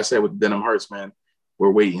like I said, with Denim Hearts, man,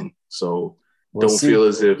 we're waiting. So don't feel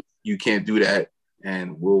as if you can't do that.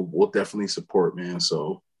 And we'll definitely support, man.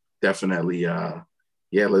 So definitely,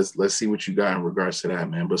 let's see what you got in regards to that,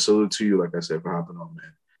 man. But salute to you, like I said, for hopping on,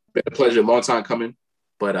 man. Been a pleasure, long time coming.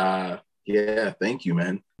 But thank you,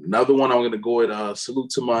 man. Another one I'm gonna go with.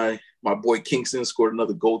 Salute to my boy Kingston, scored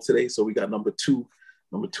another goal today. So we got number two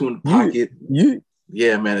in the pocket.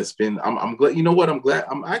 Yeah, man. It's been. I'm glad. You know what? I'm glad.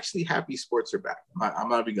 I'm actually happy sports are back. I'm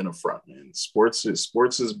not even gonna front, man. Sports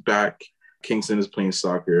is back. Kingston is playing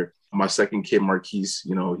soccer. My second kid, Marquise,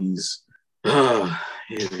 he's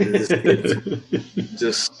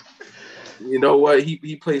just, you know what?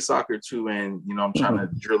 He plays soccer too, and I'm trying to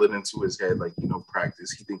drill it into his head, like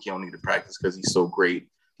practice. He think he don't need to practice because he's so great.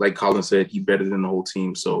 Like Colin said, he better than the whole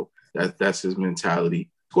team, so that's his mentality.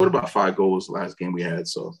 Scored about 5 goals last game we had,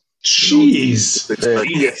 so. Jeez.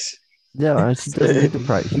 Yes. Yeah, he doesn't need to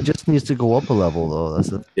practice. He just needs to go up a level, though. That's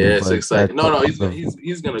the it's exciting. No,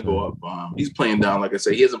 he's gonna go up. He's playing down. Like I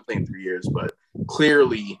said, he hasn't played in 3 years, but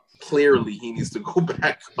clearly he needs to go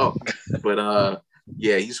back up. But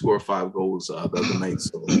he scored 5 goals the other night,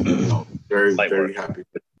 so very very happy.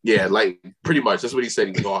 Yeah, like pretty much that's what he said.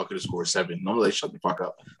 He goes, "Oh, I could have scored 7." And I'm like, "Shut the fuck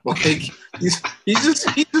up!" Like he's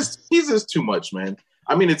just too much, man.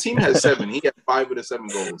 I mean, the team has 7. He got 5 of the 7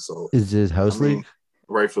 goals. So is his house league?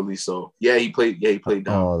 Rightfully so. Yeah, he played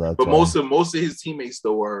down. But most of his teammates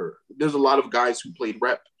though there's a lot of guys who played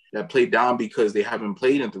rep that played down because they haven't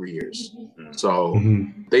played in 3 years. So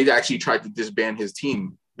they actually tried to disband his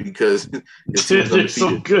team because his team was undefeated.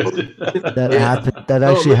 So good. That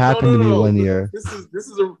actually happened to me 1 year. This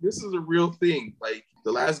is a real thing. Like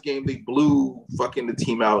the last game they blew fucking the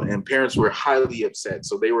team out and parents were highly upset.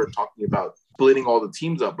 So they were talking about splitting all the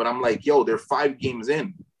teams up. But I'm like, yo, they're 5 games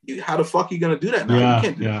in. How the fuck are you gonna do that now? You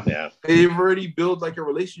can't do that. Yeah. They've already built like a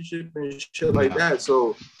relationship and shit like that.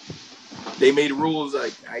 So they made rules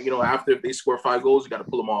like after if they score 5 goals, you got to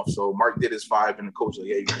pull them off. So Mark did his 5, and the coach like,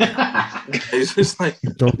 yeah, it's just like,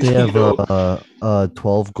 don't they have a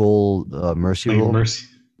 12-goal mercy rule? Mercy.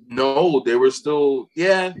 No, they were still.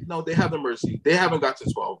 Yeah, no, they have the mercy. They haven't got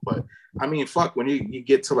to 12, but I mean, fuck, when you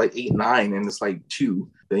get to like 8, 9, and it's like 2,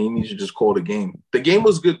 then you need to just call the game. The game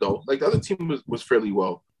was good though. Like the other team was fairly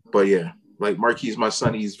well, but yeah, like Marquise, my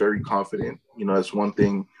son, he's very confident. That's one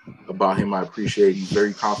thing about him I appreciate. He's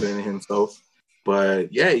very confident in himself.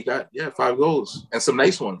 But yeah, he got 5 goals and some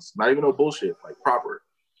nice ones. Not even no bullshit, like proper.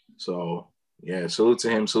 So yeah, salute to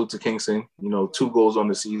him. Salute to Kingston. 2 goals on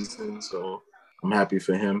the season. So I'm happy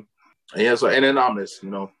for him. And yeah, so and Anonymous,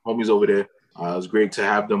 homies over there. It was great to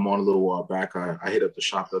have them on a little while back. I hit up the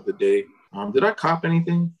shop the other day. Did I cop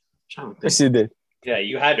anything? Yes, you did. Yeah,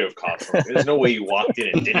 you had to have copped something. There's no way you walked in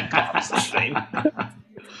and didn't cop something.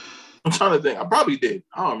 I'm trying to think. I probably did.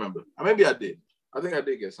 I don't remember. Maybe I did. I think I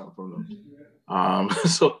did get something from them.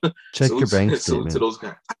 So check your bank statement. To those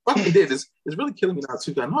guys. I fucking did. It's really killing me now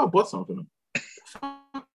too. I know I bought something from them.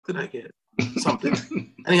 What the fuck did I get?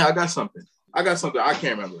 Something. Anyhow, I got something. I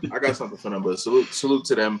can't remember. I got something from them, but salute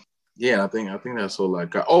to them. Yeah, I think that's all I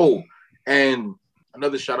got. Oh, and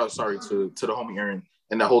another shout out, sorry, to the homie Aaron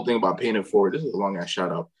and the whole thing about paying it forward. This is a long ass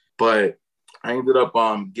shout out. But I ended up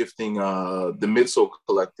gifting the midsole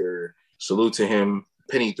collector, salute to him,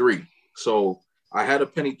 Penny 3. So I had a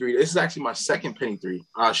Penny 3. This is actually my second Penny 3.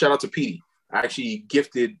 Shout out to Petey. I actually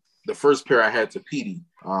gifted the first pair I had to Petey,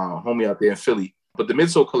 homie out there in Philly. But the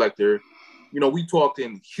midsole collector, we talked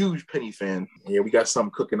in, huge Penny fan. Yeah, we got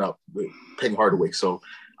something cooking up with Penny Hardaway. So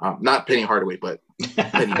not Penny Hardaway, but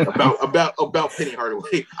Penny about Penny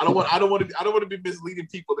Hardaway. I don't want to be misleading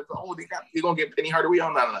people. They're gonna get Penny Hardaway.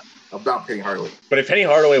 I'm not about Penny Hardaway. But if Penny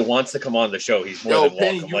Hardaway wants to come on the show, he's more than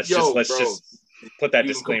welcome. Let's just put that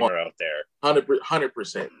disclaimer out there.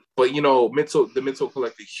 100%. But the midsole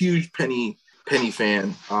collector, huge Penny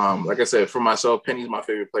fan. Like I said, for myself, Penny's my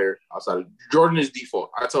favorite player outside of Jordan is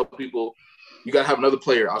default. I tell people you gotta have another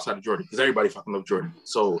player outside of Jordan because everybody fucking loves Jordan.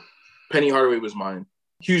 So Penny Hardaway was mine.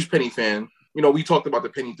 Huge Penny fan. We talked about the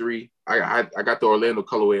Penny 3. I got the Orlando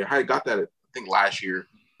colorway. I got that I think last year.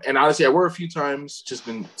 And honestly, I wore a few times, just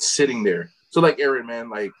been sitting there. So like Aaron, man,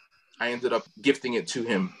 like I ended up gifting it to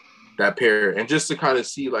him, that pair, and just to kind of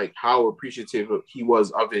see like how appreciative he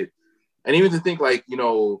was of it, and even to think like, you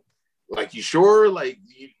know, like, you sure, like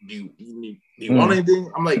you want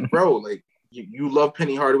anything? I'm like, bro, like you love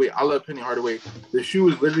Penny Hardaway, I love Penny Hardaway. The shoe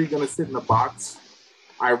is literally gonna sit in a box.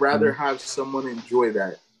 I'd rather have someone enjoy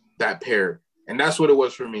that pair, and that's what it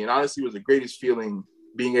was for me. And honestly, it was the greatest feeling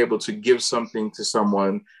being able to give something to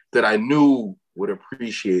someone that I knew would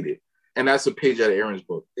appreciate it. And that's a page out of Aaron's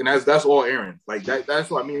book. And that's all Aaron. Like that's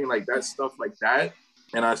what I mean. Like that stuff like that.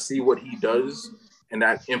 And I see what he does, and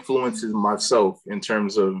that influences myself in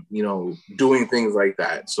terms of, you know, doing things like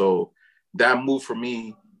that. So that move for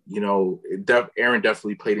me, you know, Aaron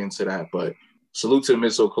definitely played into that. But salute to the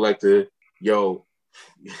Midsole Collector. Yo,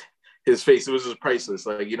 his face, it was just priceless.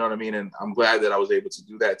 Like, you know what I mean? And I'm glad that I was able to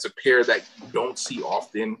do that. It's a pair that you don't see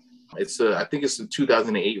often. I think it's the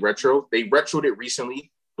 2008 retro. They retroed it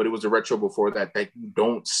recently, but it was a retro before that you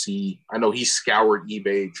don't see. I know he scoured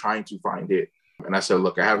eBay trying to find it. And I said,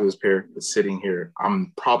 look, I have this pair. It's sitting here.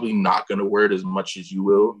 I'm probably not going to wear it as much as you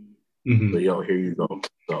will. Mm-hmm. But yo, here you go.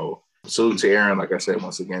 So salute to Aaron, like I said,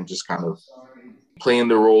 once again, just kind of playing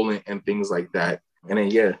the role and things like that. And then,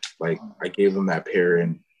 yeah, like I gave him that pair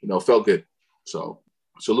and, you know, felt good. So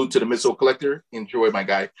salute to the Midsole Collector. Enjoy, my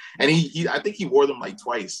guy. And he I think he wore them like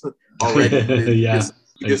twice already. Yeah.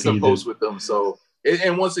 He did some posts with them. So,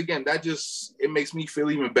 and once again, that just, it makes me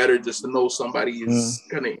feel even better just to know somebody is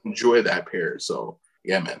going to enjoy that pair. So,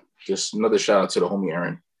 yeah, man, just another shout out to the homie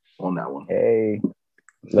Aaron on that one. Hey,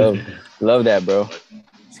 love that, bro.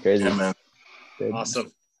 It's crazy. Yeah, man.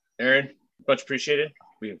 Awesome. Aaron, much appreciated.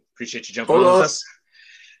 We appreciate you jumping on with us.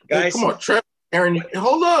 Guys. Hey, come on, Trev. Aaron,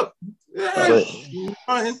 hold up. Yeah,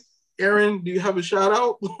 Aaron, do you have a shout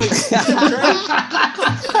out?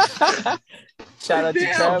 Shout out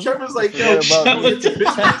to Trev. Trevor's like, yo,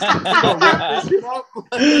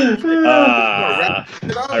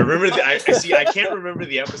 I remember I can't remember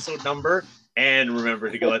the episode number and remember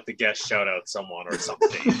to let the guest shout out someone or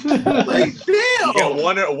something. Like, damn. You get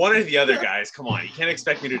one or the other, guys. Come on. You can't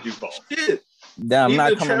expect me to do both. Shit. Damn, I'm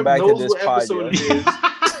not coming back to this pod.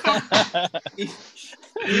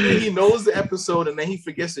 He knows the episode and then he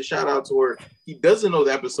forgets to shout out to her. He doesn't know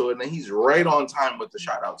the episode and then he's right on time with the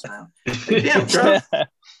shout outs, man. Like, damn, Trev.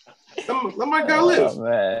 Let my guy live. Oh,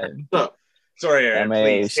 man. What's up? Sorry, Aaron.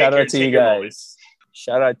 Please, shout out to you guys.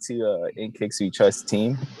 Shout out to In Kicks We Trust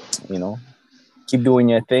team. You know, keep doing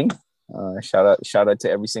your thing. Shout out to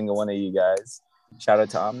every single one of you guys. Shout out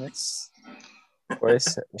to Omnis. Of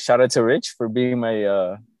course, shout out to Rich for being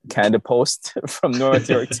my Canada Post from North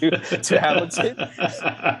York to Hamilton.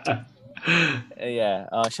 Yeah,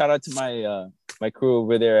 shout out to my crew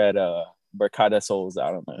over there at Barcada Souls.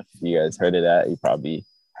 I don't know if you guys heard of that. You probably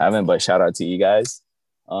haven't, but shout out to you guys.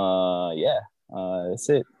 That's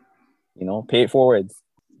it. You know, pay it forward.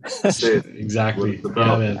 That's it. Exactly.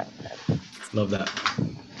 Yeah, man. Love that.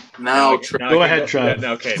 Now, go ahead, Trev.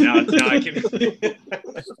 Okay, now I can.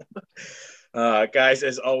 Guys,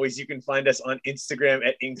 as always, you can find us on Instagram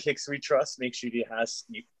at InKicksWeTrust. Make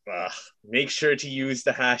sure to use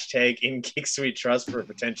the hashtag InKicksWeTrust for a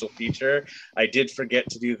potential feature. I did forget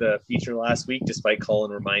to do the feature last week, despite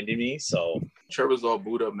Colin reminding me. So Trevor's all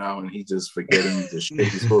booed up now, and he's just forgetting the shit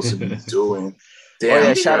he's supposed to be doing.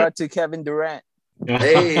 Damn, shout out to Kevin Durant.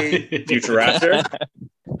 Hey, future Raptor.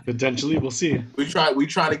 Potentially, we'll see. We trying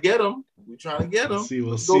to get him.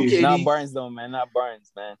 We'll see. Not Barnes though, man. Not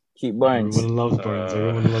Barnes, man. Keep Barnes. Everyone loves Barnes.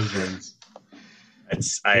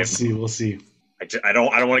 We'll see. I don't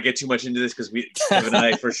want to get too much into this because Kevin and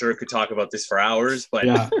I for sure could talk about this for hours. But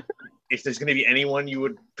if there's going to be anyone you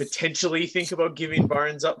would potentially think about giving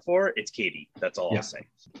Barnes up for, it's Katie. That's all I'll say.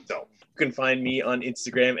 So you can find me on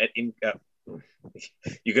Instagram at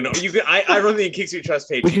I run the In Kicks We Trust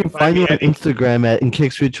page. We can find you on Instagram at In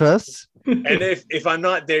Kicks We Trust. And if I'm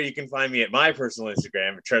not there, you can find me at my personal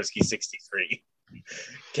Instagram at Trevsky63.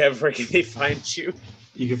 Kev, where can they find you?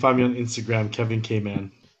 You can find me on Instagram, Kevin K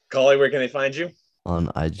Man. Collie, where can they find you?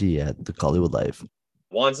 On IG at The Collywood Life.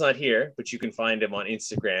 Juan's not here, but you can find him on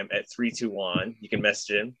Instagram at 321. You can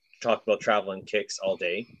message him, talk about traveling kicks all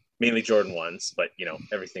day, mainly Jordan ones, but you know,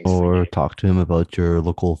 everything's or free. Talk to him about your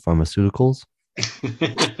local pharmaceuticals.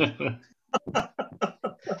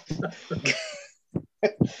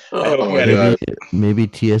 Maybe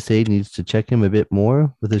TSA needs to check him a bit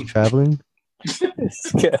more with his traveling.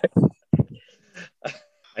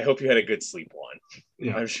 I hope you had a good sleep, Juan.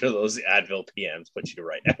 Yeah. I'm sure those Advil PMs put you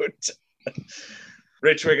right out.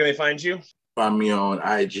 Rich, where can they find you? Find me on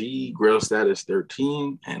IG, Grill Status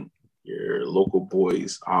 13, and your local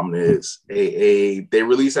boys, Omnis, AA. They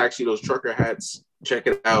release actually those trucker hats. Check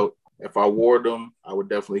it out. If I wore them, I would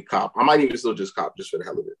definitely cop. I might even still just cop just for the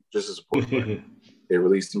hell of it, just to support them. They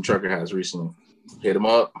released some trucker hats recently. Hit them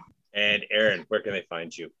up. And Aaron, where can they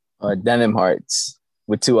find you? Denim Hearts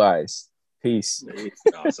with 2 eyes. Peace.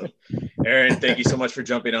 Awesome. Aaron, thank you so much for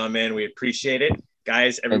jumping on, man. We appreciate it.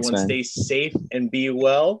 Guys, everyone Thanks, man. stay safe and be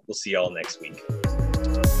well. We'll see y'all next week.